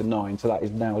 8:45, so that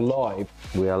is now live.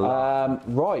 We are live.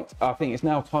 Right, I think it's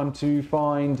now time to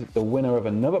find the winner of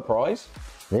another prize.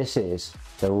 This is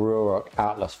the RUROC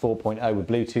Atlas 4.0 with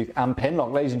Bluetooth and pin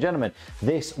lock. Ladies and gentlemen,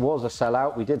 this was a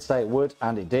sellout. We did say it would,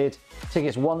 and it did.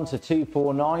 Tickets 1 to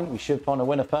 249. We should find a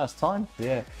winner first time.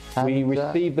 Yeah. And we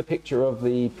received the picture of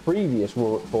the previous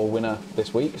RUROC 4 winner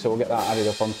this week, so we'll get that added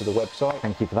up onto the website.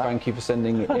 Thank you for that. Thank you for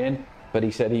sending it in. But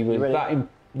he said he was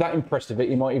that impressed with it,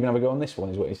 he might even have a go on this one,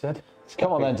 is what he said.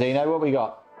 Come on then, Dino, what we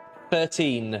got?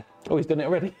 13. Oh, he's done it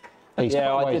already?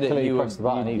 Yeah, I did it. You pressed the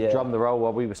button. He drummed the roll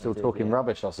while we were still talking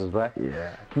rubbish, I suspect.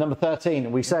 Yeah. Number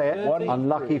 13, we say it.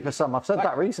 Unlucky for some. I've said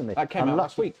that recently. That came out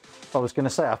last week. I was going to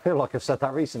say, I feel like I've said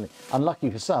that recently. Unlucky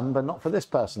for some, but not for this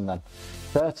person then.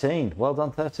 13. Well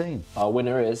done, 13. Our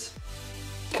winner is...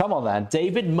 Come on then.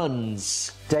 David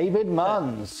Munns. David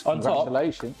Munns. On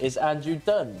congratulations. Top is Andrew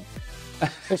Dunn.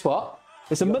 It's what?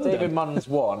 It's a Munn. David Munns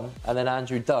won, and then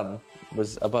Andrew Dunn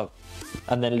was above.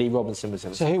 And then Lee Robinson was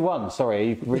in. So who won? Sorry,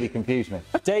 you really confused me.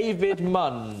 David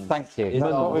Munn. Thank you.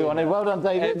 That's what we wanted. Well done,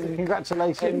 David.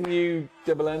 Congratulations.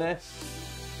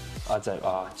 M-U-N-N-S. I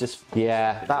don't. Just.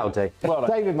 Yeah, that'll do. Well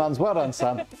done. David Munns, well done,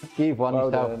 son. You've won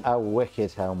yourself a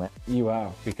wicked helmet. You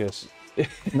have, because.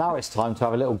 Now it's time to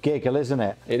have a little giggle, isn't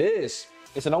it? It is.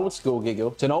 It's an old school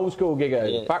giggle. It's an old school giggle.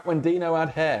 Yeah. Back when Dino had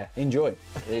hair. Enjoy.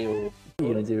 What are you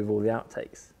going to do with all the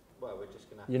outtakes? Well, we're just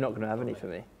going to... You're not going to have any for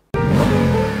me.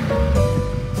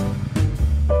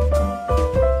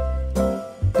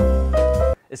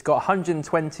 It's got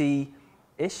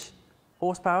 120-ish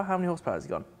horsepower. How many horsepower has it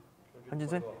got?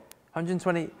 120?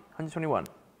 120, 121.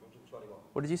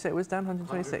 What did you say it was, Dan?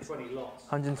 126? 120 lots.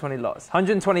 120 lots.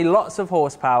 120 lots of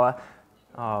horsepower.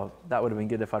 Oh, that would have been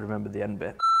good if I'd remembered the end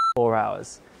bit. 4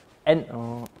 hours.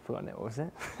 Oh, forgotten it. What was it?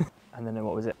 And then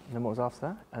what was it? And then what was after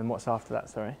that? And what's after that,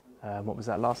 sorry? What was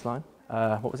that last line?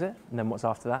 What was it? And then what's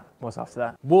after that? What's after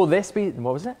that? Will this be...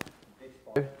 What was it?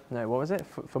 No, what was it?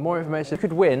 For more information, you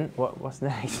could win... What's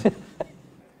next?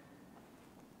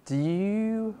 Do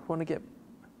you want to get...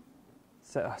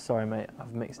 sorry, mate.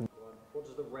 I've mixed... What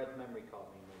does the red memory card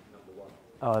mean, number 1?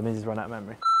 Oh, it means it's run out of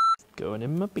memory. Going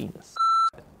in my penis.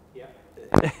 Yeah.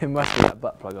 It must be that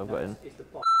butt plug I've got in. It's the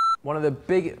butt. One of the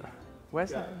big...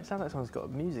 Where's that? It sounds like someone's got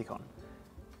music on.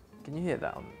 Can you hear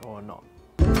that or not?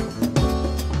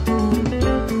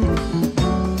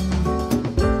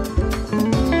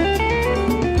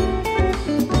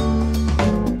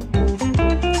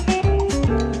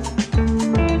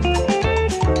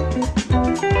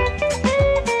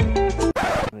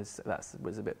 that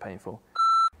was a bit painful.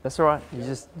 That's all right.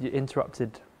 You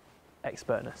interrupted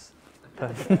expertness.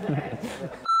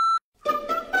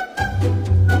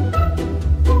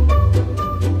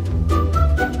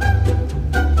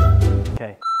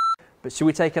 Okay, but should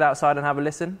we take it outside and have a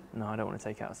listen? No, I don't want to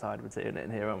take it outside. We're doing it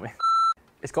in here, aren't we?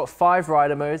 It's got 5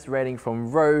 rider modes, ranging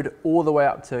from road all the way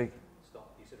up to...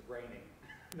 Stop, you said raining,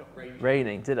 not raining.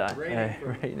 Raining, did I?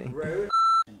 Raining. Road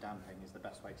and damping is the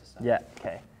best way to say it. Yeah,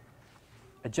 okay.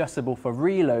 Adjustable for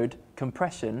reload,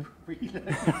 compression... Reload.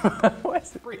 What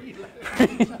is it? Reload.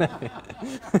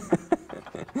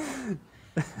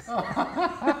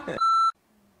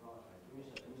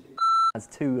 Has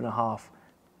 2.5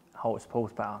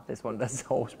 horsepower. This one does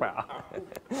horsepower.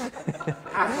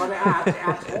 That's what it adds. It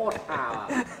adds horsepower.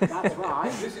 That's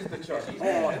right. This is the choice.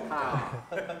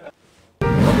 Horsepower.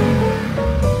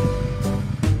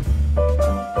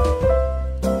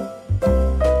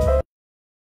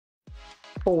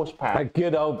 Horsepower. A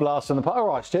good old blast on the pub. All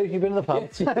right, Stu, you've been in the pub.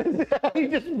 He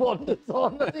just wanders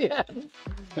on at the end.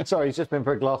 Sorry, he's just been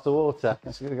for a glass of water.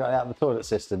 He's got out of the toilet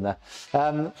system there.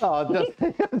 I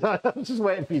was just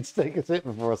waiting for you to take a sip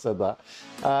before I said that.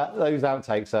 Those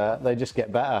outtakes, they just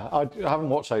get better. I haven't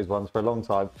watched those ones for a long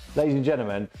time. Ladies and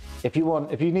gentlemen, if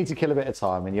you need to kill a bit of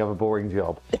time and you have a boring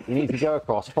job, you need to go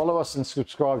across, follow us and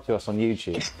subscribe to us on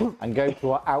YouTube and go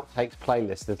to our outtakes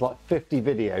playlist. There's like 50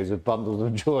 videos of bundles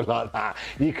of joy like that.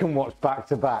 You can watch back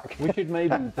to back. We should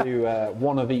maybe do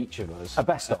one of each of us. A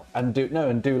best of. And do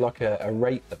like a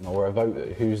rate them or a vote.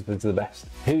 Who's the best?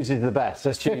 Whose is the best?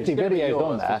 There's 50 videos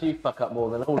on there. You fuck up more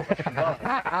than all of us.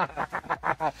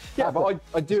 Yeah, but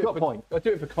I do got a point. I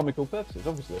do it for comical purposes,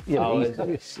 obviously. Yeah, Oh,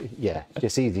 yeah,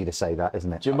 just easy to say that,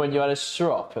 isn't it? Do you remember when you had a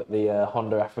strop at the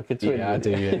Honda Africa Twin? Yeah, I do.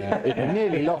 Yeah. We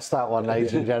nearly lost that one,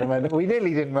 ladies and gentlemen. We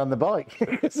nearly didn't run the bike.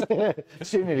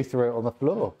 Stu nearly threw it on the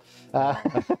floor.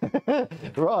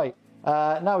 Right,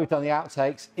 now we've done the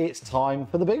outtakes, it's time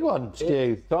for the big one,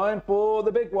 Stu. Time for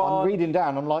the big one. I'm reading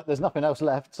down, I'm like, there's nothing else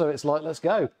left, so it's like, let's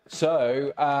go.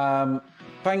 So,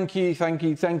 thank you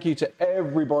to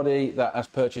everybody that has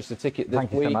purchased a ticket this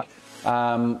Thank you so week. much.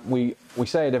 We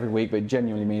say it every week, but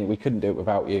genuinely mean it. We couldn't do it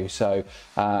without you. So,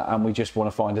 and we just want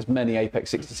to find as many Apex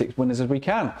 66 winners as we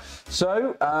can.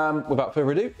 So, without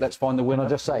further ado, let's find the winner. Can I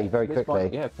just say very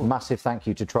quickly, massive thank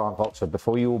you to Triumph Oxford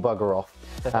before you all bugger off.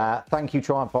 Thank you,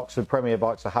 Triumph Oxford Premier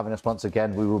Bikes, for having us once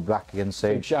again. We will be back again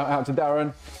soon. Big shout out to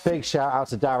Darren. Big shout out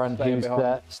to Darren, who's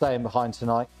staying behind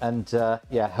tonight and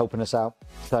yeah, helping us out.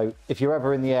 So if you're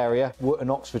ever in the area, Wootton,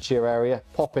 Oxfordshire area,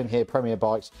 pop in here, Premier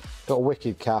Bikes. Got a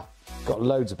wicked calf. Got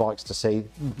loads of bikes to see.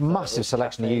 Massive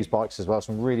selection of used bikes as well.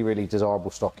 Some really, really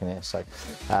desirable stock in here. So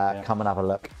come and have a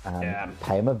look and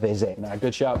pay them a visit. No,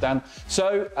 good shout, Dan.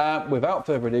 So without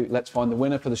further ado, let's find the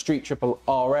winner for the Street Triple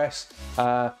RS.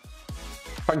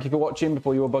 Thank you for watching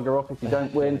before you all bugger off if you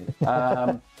don't win.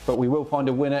 But we will find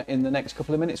a winner in the next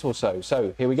couple of minutes or so.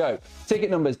 So here we go. Ticket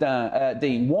numbers,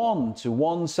 Dean, 1 to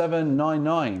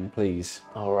 1799, please.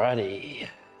 Alrighty.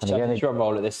 Drum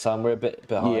roll at this time. We're a bit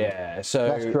behind. Yeah. So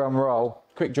Let's drum roll.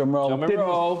 quick drum roll. Drum and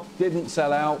roll. Didn't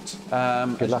sell out.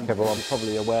 Good luck, everyone. You're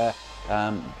probably aware.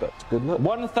 But good luck.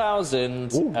 1027.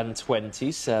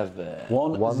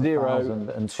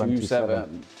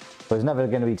 1027. But it's never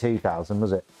going to be 2000,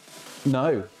 was it?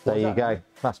 No. There you go.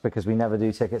 That's because we never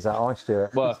do tickets at ice, do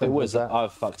it? Well, if it was,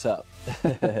 I've fucked up.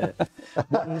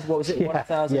 What was it?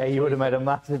 1000. Yeah, you would have made a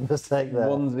massive mistake there.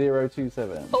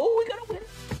 1027. Oh, we got a winner.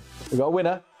 We got a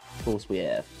winner. Of course we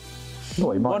have.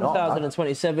 Oh, you might not,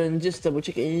 1027. Just double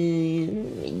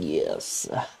checking. Yes.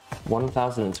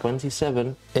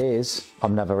 1027 is,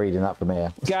 I'm never reading that from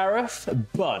here. Gareth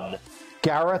Bunn.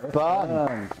 Gareth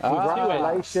Bunn.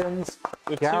 Congratulations,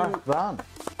 With Gareth Bunn.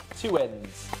 2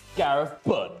 ends. Gareth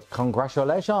Bunn.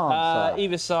 Congratulations.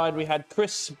 Either side we had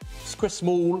Chris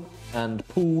Small and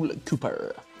Paul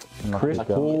Cooper. Chris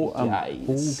Paul and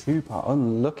Guys. Paul Cooper.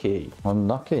 Unlucky.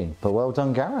 Unlucky, but well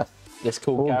done, Gareth. Let's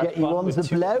call We'll Gareth get you Bunn on with the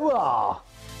 2. blower.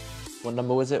 What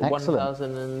number was it? Excellent.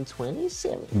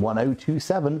 1027.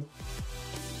 1027.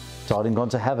 Died and gone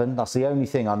to heaven. That's the only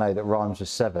thing I know that rhymes with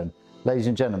 7. Ladies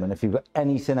and gentlemen, if you've got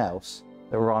anything else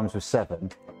that rhymes with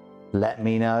 7, let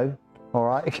me know. All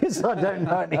right, because I don't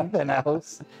know anything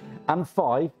else. And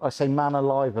 5, I say man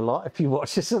alive a lot if you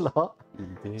watch this a lot.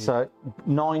 Indeed. So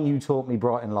 9, you taught me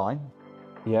Bright and Line,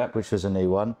 Yeah. which was a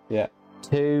new one. Yeah.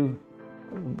 2,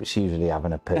 it's usually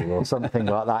having a poo or something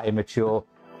like that, immature.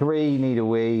 3, need a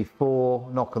wee. 4,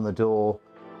 knock on the door.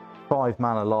 5,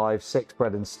 man alive. 6,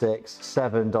 bread and sticks.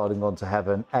 7, died and gone to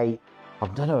heaven. 8, I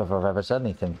don't know if I've ever said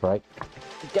anything for 8.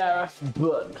 Gareth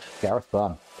Bunn. Gareth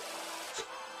Bunn.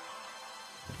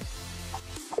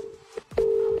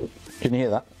 Can you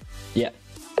hear that? Yeah.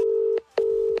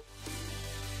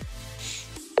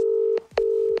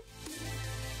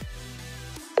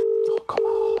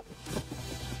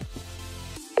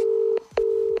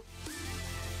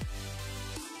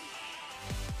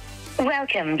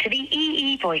 Welcome to the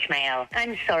EE voicemail.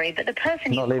 I'm sorry, but the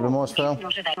person Not you leaving called voicemail? is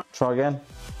not available. Try again.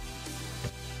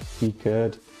 You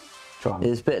could. Try.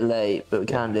 It's a bit late, but we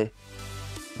can do.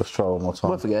 Let's try one more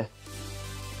time. Worth a go.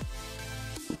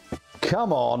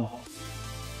 Come on.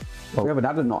 We haven't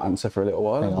had a not answer for a little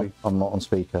while, Hang have on. we? I'm not on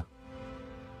speaker.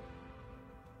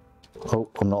 Oh,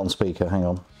 I'm not on speaker. Hang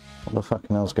on. What the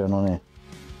fucking hell's going on here?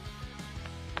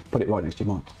 Put it right next to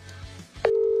your mic.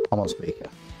 I'm on speaker.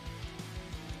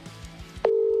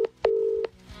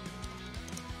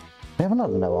 We haven't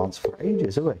had no answer for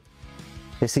ages, have we?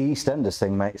 It's the EastEnders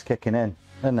thing, mate. It's kicking in,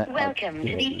 isn't it? Welcome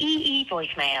to the EE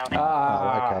voicemail.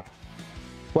 Oh, okay.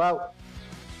 Well,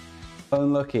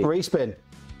 Unlucky. respin.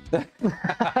 There'll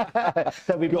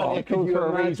be plenty of calls for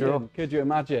a redraw. Could you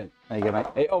imagine? There you go, mate.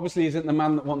 It obviously isn't the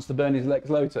man that wants to burn his Lex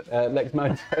Motor.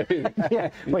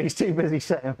 Yeah, well, he's too busy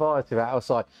setting fire to it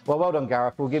outside. Well, well done,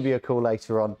 Gareth. We'll give you a call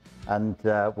later on and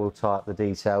we'll tie up the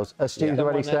details. As Stu's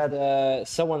already said.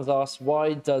 Someone's asked,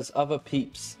 why does other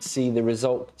peeps see the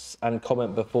results and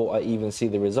comment before I even see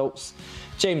the results?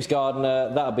 James Gardner,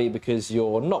 that'll be because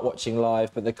you're not watching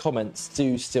live, but the comments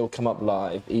do still come up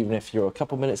live, even if you're a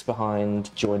couple minutes behind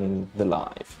joining the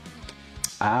live.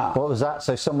 What was that?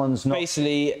 So someone's not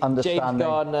Basically, James understanding.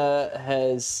 Gardner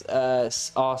has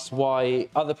asked why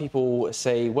other people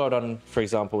say well done, for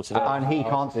example, today. And he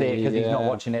can't see it because he's not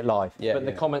watching it live. Yeah, But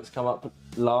the comments come up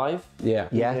live. Yeah.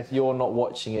 Yeah. If you're not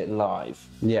watching it live.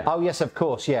 Yeah. Oh, yes, of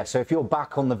course, yeah. So if you're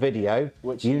back on the video,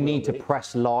 Which you you need to will be.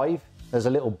 press live. There's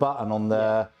a little button on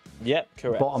the Yep,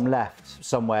 correct. bottom left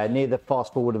somewhere near the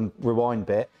fast forward and rewind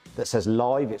bit that says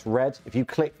live. It's red. If you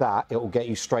click that, it will get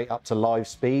you straight up to live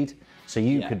speed. So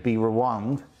you could be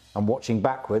rewound and watching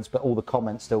backwards, but all the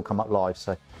comments still come up live.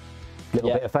 So little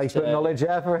Yeah, bit of Facebook so- knowledge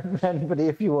there for anybody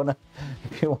if you wanna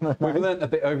know. We've learnt a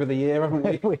bit over the year, haven't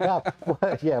we? We have.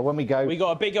 Well, yeah, when we go. We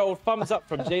got a big old thumbs up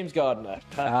from James Gardner.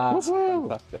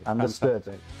 Fantastic. Understood.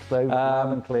 Fantastic. So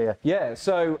loud and clear. Yeah,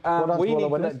 so done we to all need the to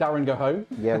let winners. Darren go home.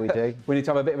 Yeah, we do. We need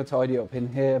to have a bit of a tidy up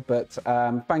in here, but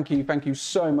thank you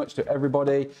so much to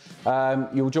everybody.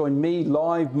 You'll join me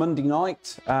live Monday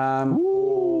night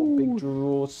for Big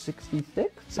Draw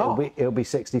 66. It'll be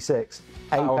 66.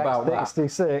 How Apex about that?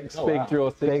 66. Big Draw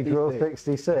 66. Big Draw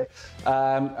 66.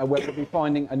 And where we'll be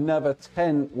finding another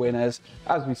 10 winners.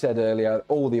 As we said earlier,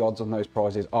 all the odds on those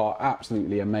prizes are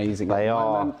absolutely amazing. They at the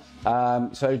are.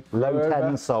 moment. So Low go over,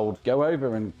 10 sold. Go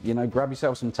over and grab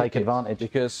yourself some Take tickets, advantage.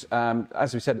 because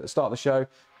as we said at the start of the show,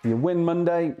 if you win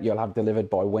Monday, you'll have delivered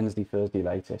by Wednesday, Thursday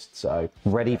latest. So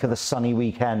Ready for the sunny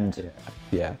weekend.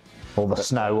 yeah. Or the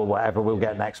snow or whatever we'll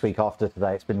get next week after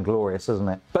today. It's been glorious, hasn't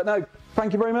it? But no,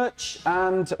 thank you very much,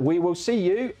 and we will see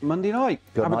you Monday night.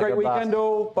 Good Have night, a great good luck. weekend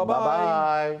all. Bye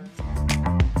bye. Bye-bye.